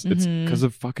Andaz, it's because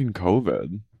of fucking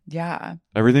COVID. Yeah.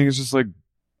 Everything is just like,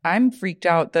 I'm freaked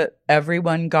out that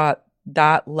everyone got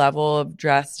that level of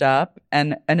dressed up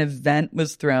and an event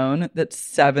was thrown that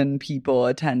 7 people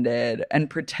attended and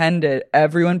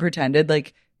everyone pretended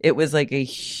like it was like a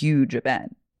huge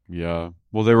event. yeah.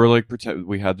 Well, they were like,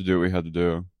 we had to do what we had to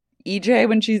do. EJ,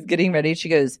 when she's getting ready, she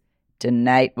goes,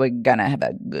 tonight we're gonna have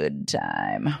a good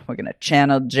time. We're gonna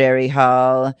channel Jerry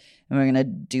Hall and we're gonna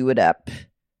do it up.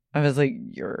 I was like,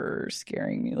 you're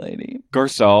scaring me, lady.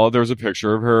 Garcelle, there was a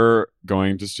picture of her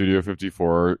going to Studio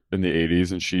 54 in the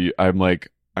 80s, and I'm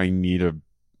like, I need a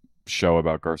show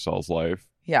about Garcelle's life.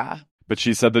 Yeah. But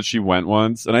she said that she went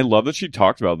once, and I love that she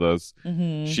talked about this.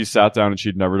 She sat down and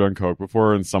she'd never done coke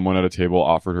before, and someone at a table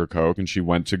offered her coke, and she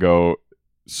went to go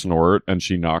snort, and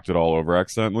she knocked it all over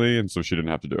accidentally, and so she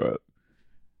didn't have to do it.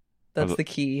 That's the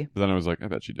key. But then I was like, I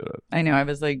bet she did it. I know. I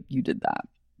was like, you did that.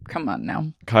 Come on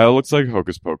now. Kyle looks like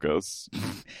Hocus Pocus.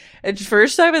 At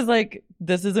first, I was like,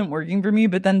 this isn't working for me.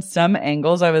 But then some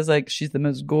angles, I was like, she's the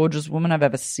most gorgeous woman I've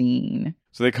ever seen.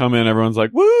 So they come in, everyone's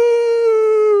like, woo!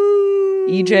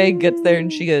 EJ gets there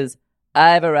and she goes,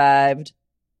 I've arrived.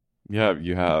 Yeah,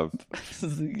 you have.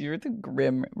 You're the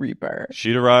Grim Reaper.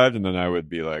 She'd arrived, and then I would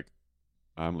be like,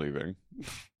 I'm leaving.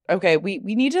 Okay, we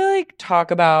need to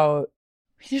talk about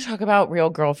Real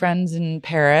Girlfriends in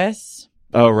Paris.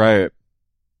 Oh, right.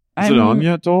 Is it on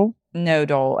yet, Dole? No,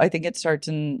 Dole. I think it starts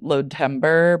in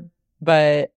Low-Tember,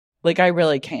 but I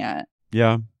really can't.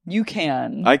 Yeah. You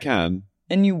can. I can.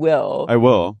 And you will. I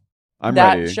will. I'm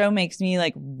that ready. show makes me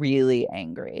really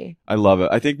angry. I love it.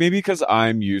 I think maybe because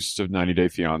I'm used to 90 Day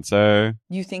Fiancé.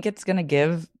 You think it's going to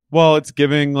give? Well, it's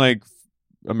giving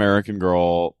American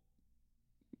Girl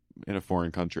in a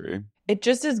foreign country. It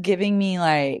just is giving me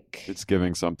It's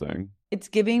giving something. It's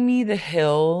giving me The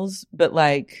Hills, but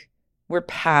we're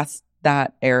past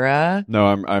that era. No,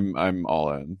 I'm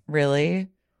all in. Really?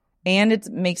 And it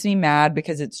makes me mad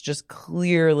because it's just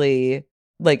clearly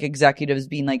like executives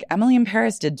being like, Emily in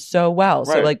Paris did so well.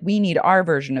 So Right. like we need our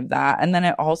version of that. And then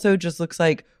it also just looks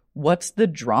like, what's the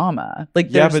drama? Like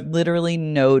Yeah, there's but- literally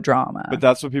no drama. But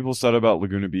that's what people said about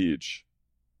Laguna Beach.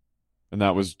 And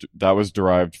that was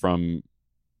derived from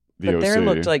the But OC. there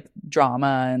looked like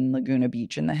drama and Laguna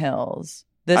Beach in the hills.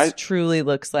 This truly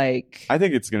looks like I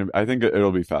think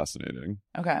it'll be fascinating.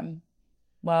 okay.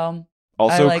 Well,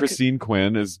 Also, I like- Christine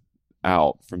Quinn is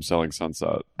out from Selling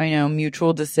Sunset. I know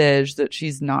mutual decision that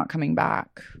she's not coming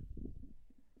back.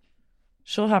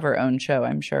 She'll have her own show,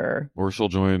 I'm sure. Or she'll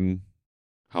join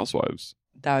Housewives.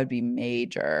 That would be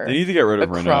major. They need to get rid a of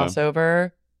Rinna.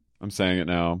 crossover. I'm saying it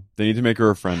now. They need to make her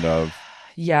a friend of.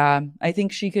 Yeah, I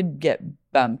think she could get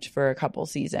bumped for a couple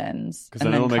seasons. Because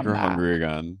and then it'll make come her back. hungry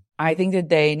again. I think that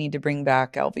they need to bring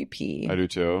back LVP. I do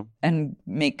too. And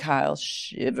make Kyle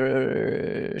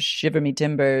shiver me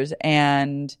timbers.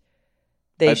 And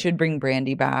they should bring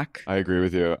Brandy back. I agree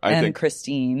with you. I and think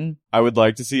Christine. I would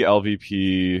like to see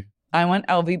LVP. I want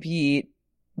LVP,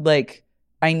 like,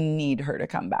 I need her to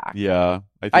come back. Yeah.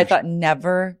 I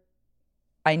never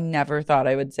thought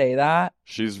I would say that,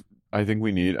 I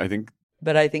think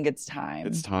but I think it's time.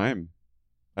 it's time.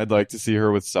 I'd like to see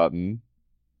her with Sutton.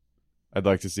 I'd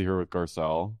like to see her with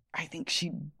Garcelle. I think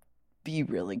she'd be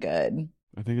really good.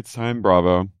 I think it's time,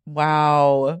 Bravo.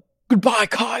 Wow. Goodbye,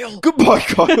 Kyle. Goodbye,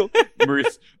 Kyle.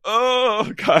 Maurice.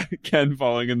 Oh, God. Ken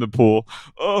falling in the pool.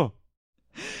 Oh.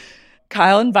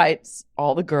 Kyle invites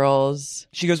all the girls.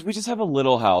 She goes, we just have a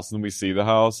little house. And then we see the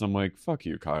house. I'm like, fuck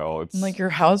you, Kyle. It's I'm like, your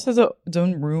house has its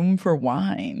own room for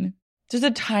wine. Just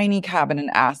a tiny cabin in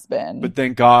Aspen. But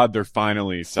thank God they're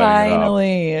finally setting it up.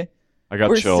 Finally. I got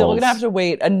We're chills. still gonna have to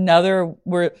wait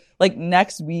we're like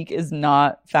next week is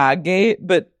not Faggate,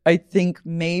 but I think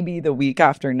maybe the week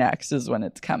after next is when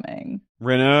it's coming.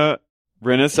 Rinna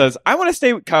says, I want to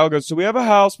stay with Kyle goes, so we have a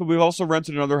house, but we've also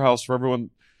rented another house for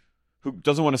everyone who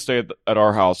doesn't want to stay at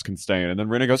our house can stay in. And then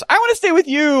Rinna goes, I want to stay with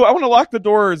you. I want to lock the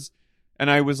doors. And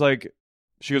I was like,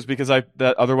 she goes, because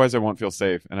otherwise I won't feel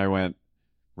safe. And I went,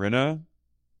 Rinna,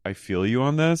 I feel you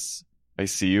on this. I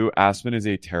see you. Aspen is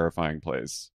a terrifying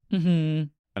place. Mm-hmm.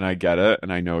 And I get it.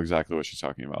 And I know exactly what she's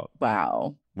talking about.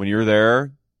 Wow. When you're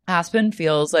there, Aspen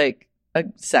feels like a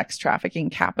sex trafficking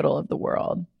capital of the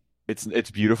world.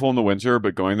 it's beautiful in the winter,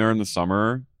 but going there in the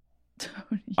summer,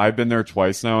 I've been there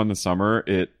twice now in the summer.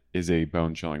 It is a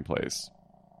bone-chilling place.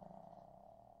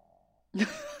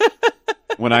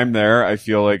 When I'm there, I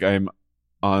feel like I'm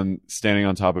standing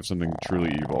on top of something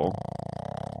truly evil.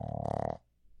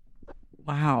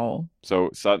 Wow.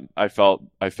 So I felt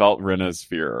Rinna's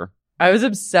fear. I was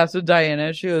obsessed with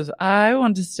Diana. She goes, I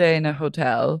want to stay in a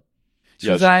hotel. She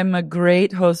Yes. goes, I'm a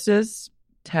great hostess,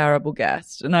 terrible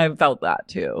guest. And I felt that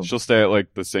too. She'll stay at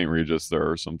like the St. Regis there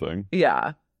or something.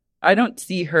 Yeah. I don't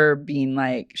see her being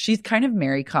like, she's kind of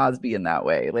Mary Cosby in that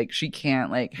way. Like she can't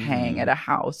like hang at a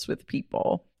house with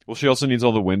people. Well, she also needs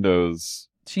all the windows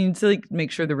She needs to like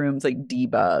make sure the room's like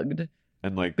debugged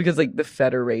and like because like the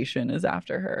Federation is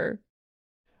after her.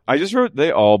 I just wrote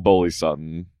they all bully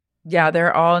Sutton. Yeah,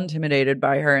 they're all intimidated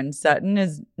by her, and Sutton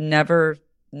has never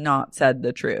not said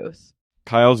the truth.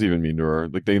 Kyle's even mean to her.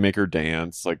 Like they make her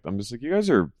dance. Like I'm just like, you guys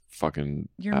are fucking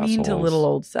You're assholes. mean to little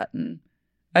old Sutton.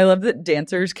 I love that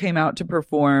dancers came out to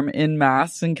perform in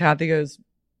masks, and Kathy goes,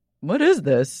 "What is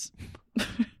this?"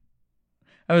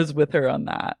 I was with her on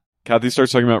that. Kathy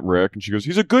starts talking about Rick, and she goes,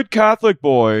 he's a good Catholic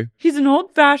boy. He's an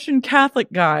old-fashioned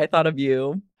Catholic guy. I thought of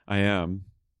you. I am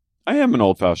an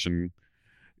old-fashioned.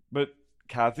 But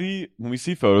Kathy, when we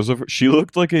see photos of her, she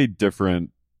looked like a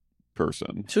different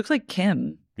person. She looks like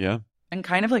Kim Yeah. and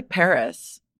kind of like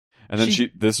Paris. And then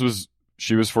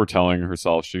she was foretelling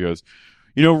herself. She goes,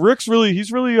 Rick's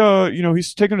he's really,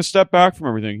 he's taken a step back from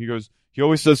everything. He goes, he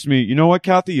always says to me, you know what,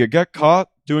 Kathy, you get caught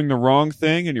doing the wrong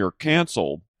thing and you're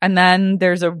canceled. And then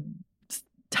there's a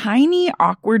tiny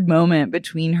awkward moment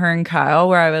between her and Kyle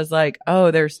where I was like,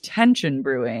 oh, there's tension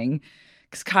brewing.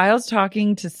 Because Kyle's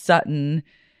talking to Sutton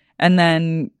and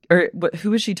then,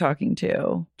 who is she talking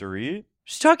to? Dorit?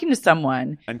 She's talking to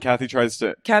someone. And Kathy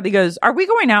Kathy goes, are we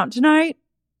going out tonight?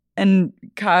 And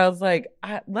Kyle's like,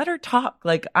 let her talk.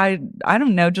 Like, I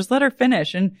don't know. Just let her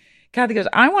finish. And Kathy goes,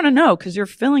 I want to know because you're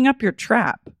filling up your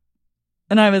trap.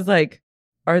 And I was like,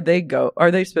 are they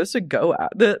supposed to go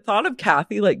out? The thought of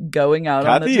Kathy like going out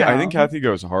on the town. I think Kathy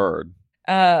goes hard.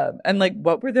 And like,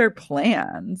 what were their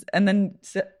plans? And then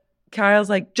Kyle's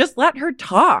like, just let her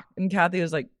talk. And Kathy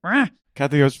was like, "Rah,"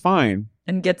 Kathy goes, fine.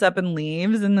 and gets up and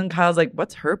leaves. And then Kyle's like,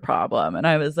 what's her problem? And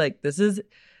I was like,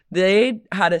 they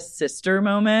had a sister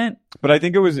moment. But I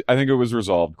think it was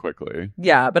resolved quickly.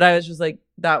 Yeah. But I was just like,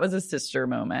 that was a sister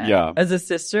moment. Yeah. As a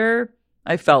sister,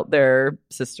 I felt their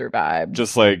sister vibe.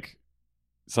 Just like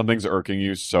something's irking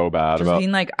you so bad Just about.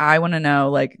 being like, I want to know,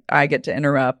 like, I get to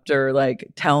interrupt or like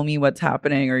tell me what's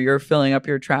happening, or you're filling up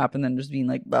your trap, and then just being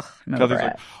like, ugh, I'm over Kathy's it.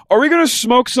 like, are we gonna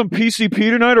smoke some PCP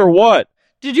tonight or what?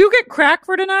 Did you get crack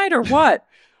for tonight or what?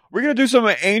 We're gonna do some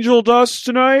angel dust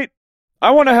tonight.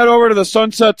 I want to head over to the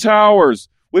Sunset Towers.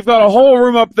 We've got a whole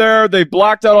room up there. They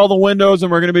blacked out all the windows,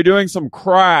 and we're gonna be doing some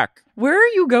crack. Where are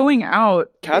you going out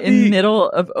Kathy- in middle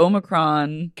of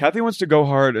Omicron? Kathy wants to go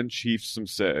hard and chief some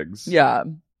cigs. Yeah.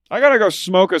 I gotta go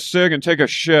smoke a cig and take a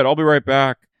shit. I'll be right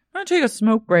back. I'm going to take a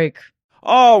smoke break.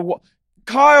 Oh,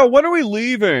 Kyle, when are we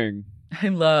leaving? I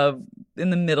love in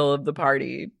the middle of the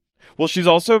party. Well, she's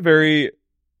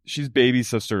baby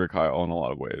sister to Kyle in a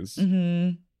lot of ways.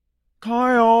 Mm-hmm.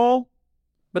 Kyle.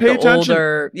 But Pay the attention.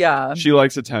 older, yeah. She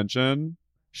likes attention.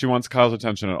 She wants Kyle's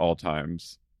attention at all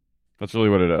times. That's really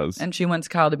what it is. And she wants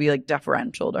Kyle to be like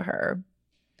deferential to her.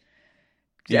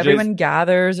 EJ's Everyone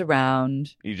gathers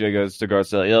around. EJ goes to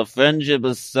Garcelle. Your friendship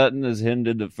with Sutton has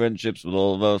hindered the friendships with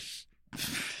all of us.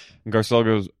 And Garcelle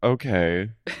goes, okay.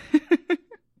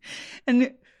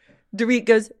 And Dorit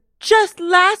goes, just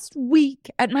last week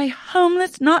at my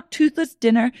homeless, not toothless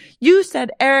dinner, you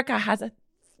said Erica has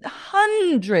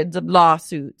hundreds of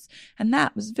lawsuits. And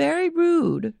that was very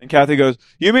rude. And Kathy goes,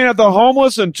 you mean at the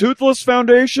Homeless and Toothless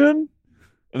Foundation?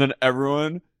 And then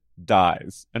everyone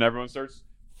dies. And everyone starts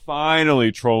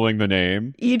finally trolling the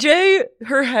name. EJ,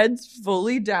 her head's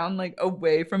fully down, like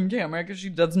away from camera, because she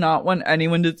does not want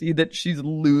anyone to see that she's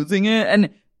losing it. And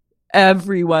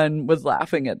everyone was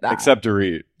laughing at that. Except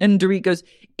Dorit. And Dorit goes,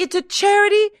 it's a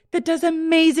charity that does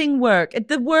amazing work.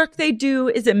 The work they do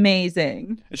is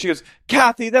amazing. And she goes,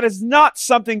 Kathy, that is not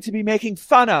something to be making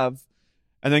fun of.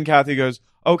 And then Kathy goes,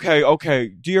 okay,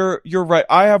 dear, you're right.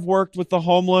 I have worked with the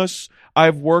homeless.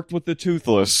 I've worked with the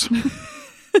toothless.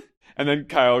 And then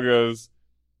Kyle goes,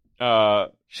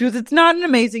 She goes, it's not an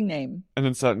amazing name. and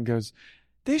then Sutton goes,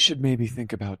 they should maybe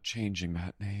think about changing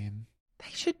that name.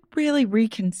 They should really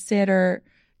consider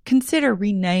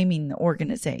renaming the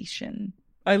organization.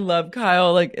 I love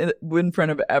Kyle, like in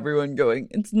front of everyone, going,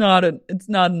 it's not an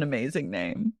amazing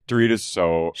name. Dorit is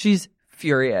so She's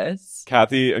furious.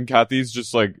 Kathy's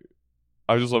just like,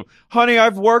 I just love, honey,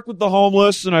 I've worked with the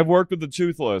homeless and I've worked with the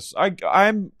toothless.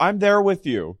 I'm there with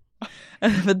you.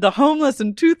 But the Homeless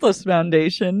and Toothless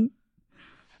Foundation,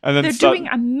 And then they're Sutton, doing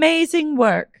amazing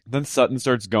work. Then Sutton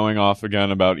starts going off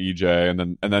again about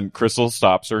EJ, and then Crystal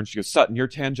stops her and she goes, Sutton, you're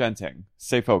tangenting.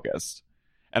 Stay focused.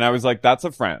 And I was like, that's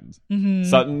a friend. Mm-hmm.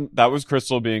 Sutton, that was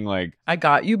Crystal being like, I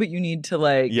got you, but you need to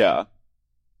like. yeah.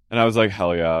 And I was like,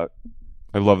 hell yeah.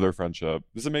 I love their friendship.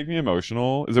 Does it make me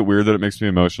emotional? Is it weird that it makes me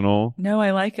emotional? No, I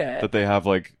like it. That they have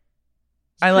like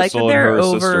I like that Crystal and they're her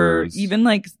over, sisters. even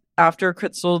like after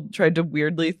Crystal tried to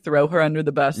weirdly throw her under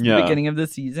the bus at Yeah. the beginning of the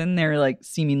season, they're like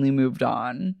seemingly moved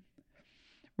on.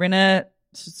 Rinna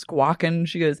squawking,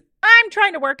 she goes, I'm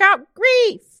trying to work out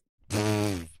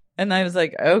grief. And I was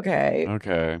like, okay.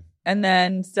 Okay. And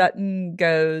then Sutton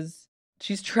goes,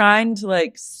 she's trying to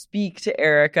like speak to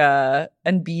Erica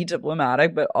and be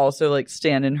diplomatic, but also like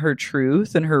stand in her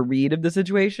truth and her read of the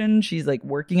situation. She's like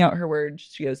working out her words.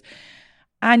 She goes,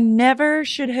 I never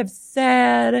should have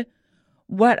said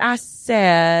what I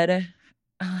said.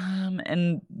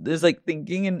 And there's like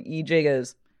thinking, and EJ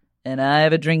goes, and I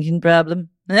have a drinking problem.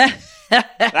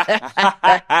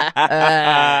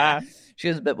 She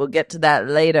goes, but we'll get to that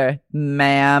later,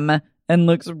 ma'am. And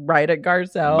looks right at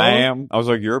Garcelle. Ma'am. I was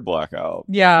like, you're a blackout.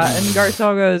 Yeah, and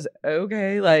Garcelle goes,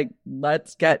 okay, like,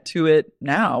 let's get to it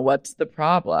now. What's the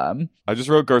problem? I just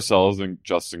wrote Garcelle as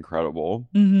just incredible.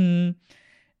 Mm-hmm.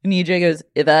 And EJ goes,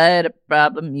 if I had a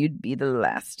problem, you'd be the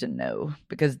last to know,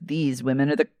 because these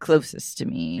women are the closest to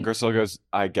me. And Garcelle goes,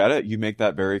 I get it. You make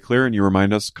that very clear and you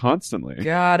remind us constantly.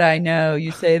 God, I know.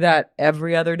 You say that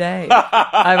every other day.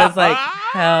 I was like,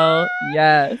 hell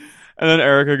yes. And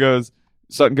then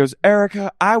Sutton goes,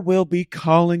 Erica, I will be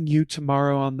calling you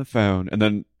tomorrow on the phone. And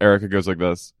then Erica goes like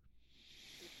this.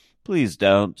 Please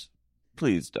don't.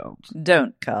 Please don't.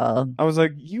 Don't call. I was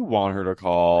like, you want her to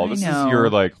call. I This know. is your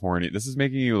like horny. This is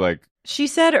making you like, She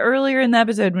said earlier in the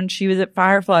episode when she was at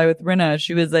Firefly with Rinna,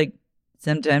 she was like,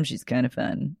 sometimes she's kind of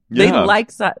fun. They Yeah.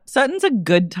 like Sutton's a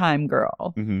good time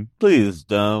girl. mhm. Please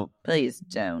don't. Please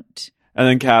don't. And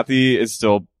then Kathy is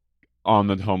still on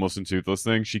the homeless and toothless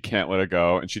thing. She can't let it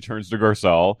go. And she turns to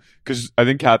Garcelle because I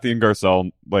think Kathy and Garcelle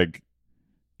like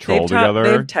troll together.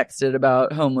 They've texted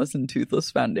about Homeless and Toothless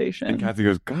Foundation. And Kathy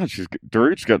goes, God,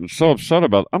 Dorit's getting so upset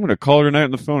about, I'm going to call her tonight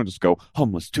on the phone and just go,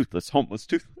 homeless, toothless.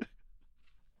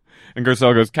 And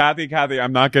Garcelle goes, Kathy,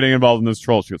 I'm not getting involved in this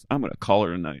troll. She goes, I'm going to call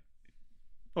her tonight.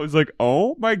 I was like,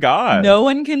 oh my God. No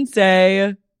one can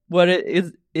say what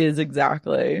it is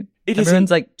exactly.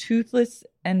 Everyone's like toothless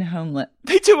and homeless.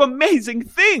 They do amazing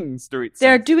things, Dorit.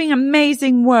 They're doing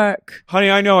amazing work. Honey,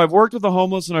 I know. I've worked with the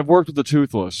homeless and I've worked with the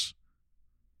toothless.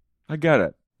 I get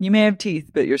it. You may have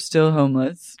teeth, but you're still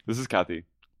homeless. This is Kathy.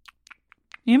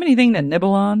 You have anything to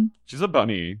nibble on? She's a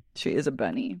bunny. She is a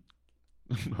bunny.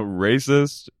 A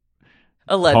racist.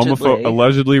 Allegedly.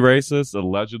 Allegedly racist.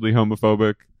 Allegedly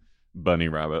homophobic. Bunny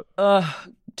rabbit.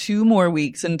 2 more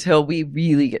weeks until we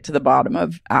really get to the bottom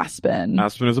of Aspen.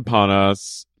 Aspen is upon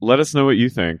us. Let us know what you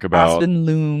think about Aspen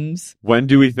looms. When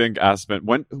do we think Aspen?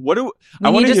 We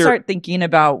need to start thinking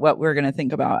about what we're going to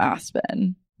think about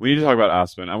Aspen. We need to talk about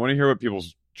Aspen. I want to hear what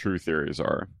people's true theories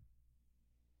are.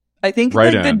 I think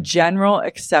Right the in. general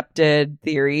accepted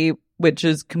theory, which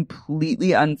is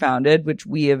completely unfounded, which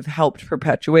we have helped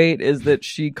perpetuate, is that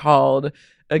she called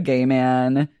a gay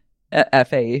man a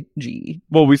FAG.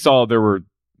 Well, we saw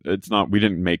we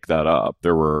didn't make that up.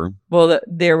 There's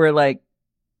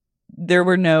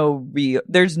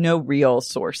no real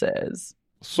sources.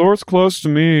 Source close to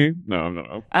me.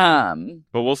 No.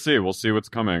 But we'll see. We'll see what's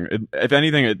coming. If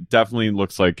anything, it definitely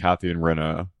looks like Kathy and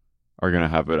Rinna are going to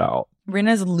have it out.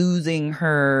 Rinna's losing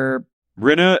her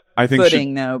Rinna, I think,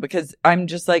 footing, though, because I'm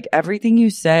just like, everything you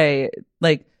say,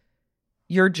 like,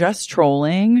 you're just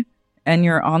trolling and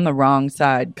you're on the wrong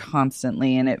side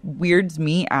constantly. And it weirds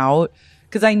me out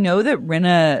because I know that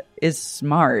Rinna is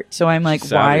smart. So I'm like,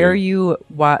 Savvy.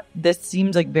 This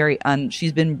seems like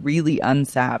she's been really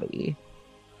unsavvy.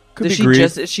 Could Is be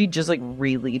grief. she just like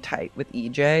really tight with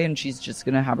EJ and she's just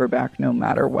going to have her back no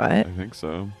matter what? I think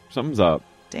so. Something's up.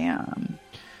 Damn.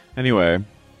 Anyway.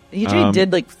 EJ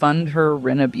did like fund her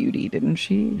Rinna beauty, didn't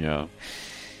she? Yeah.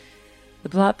 The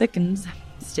plot thickens.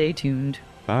 Stay tuned.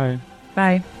 Bye.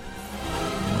 Bye.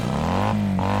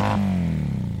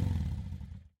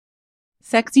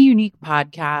 Sexy Unique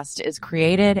Podcast is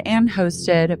created and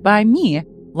hosted by me,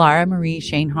 Lara Marie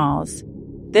Shane-Halls.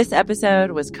 This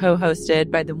episode was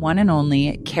co-hosted by the one and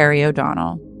only Carrie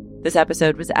O'Donnell. This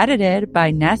episode was edited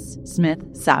by Ness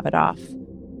Smith-Savadoff.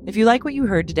 If you like what you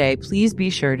heard today, please be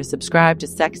sure to subscribe to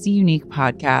Sexy Unique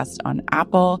Podcast on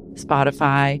Apple,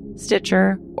 Spotify,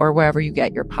 Stitcher, or wherever you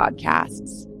get your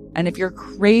podcasts. And if you're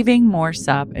craving more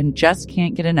sup and just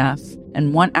can't get enough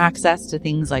and want access to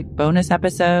things like bonus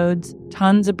episodes,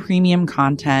 tons of premium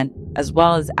content, as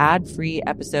well as ad-free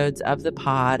episodes of the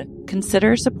pod,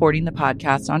 consider supporting the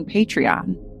podcast on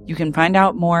Patreon. You can find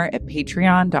out more at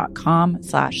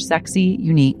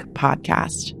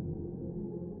patreon.com/sexyuniquepodcast.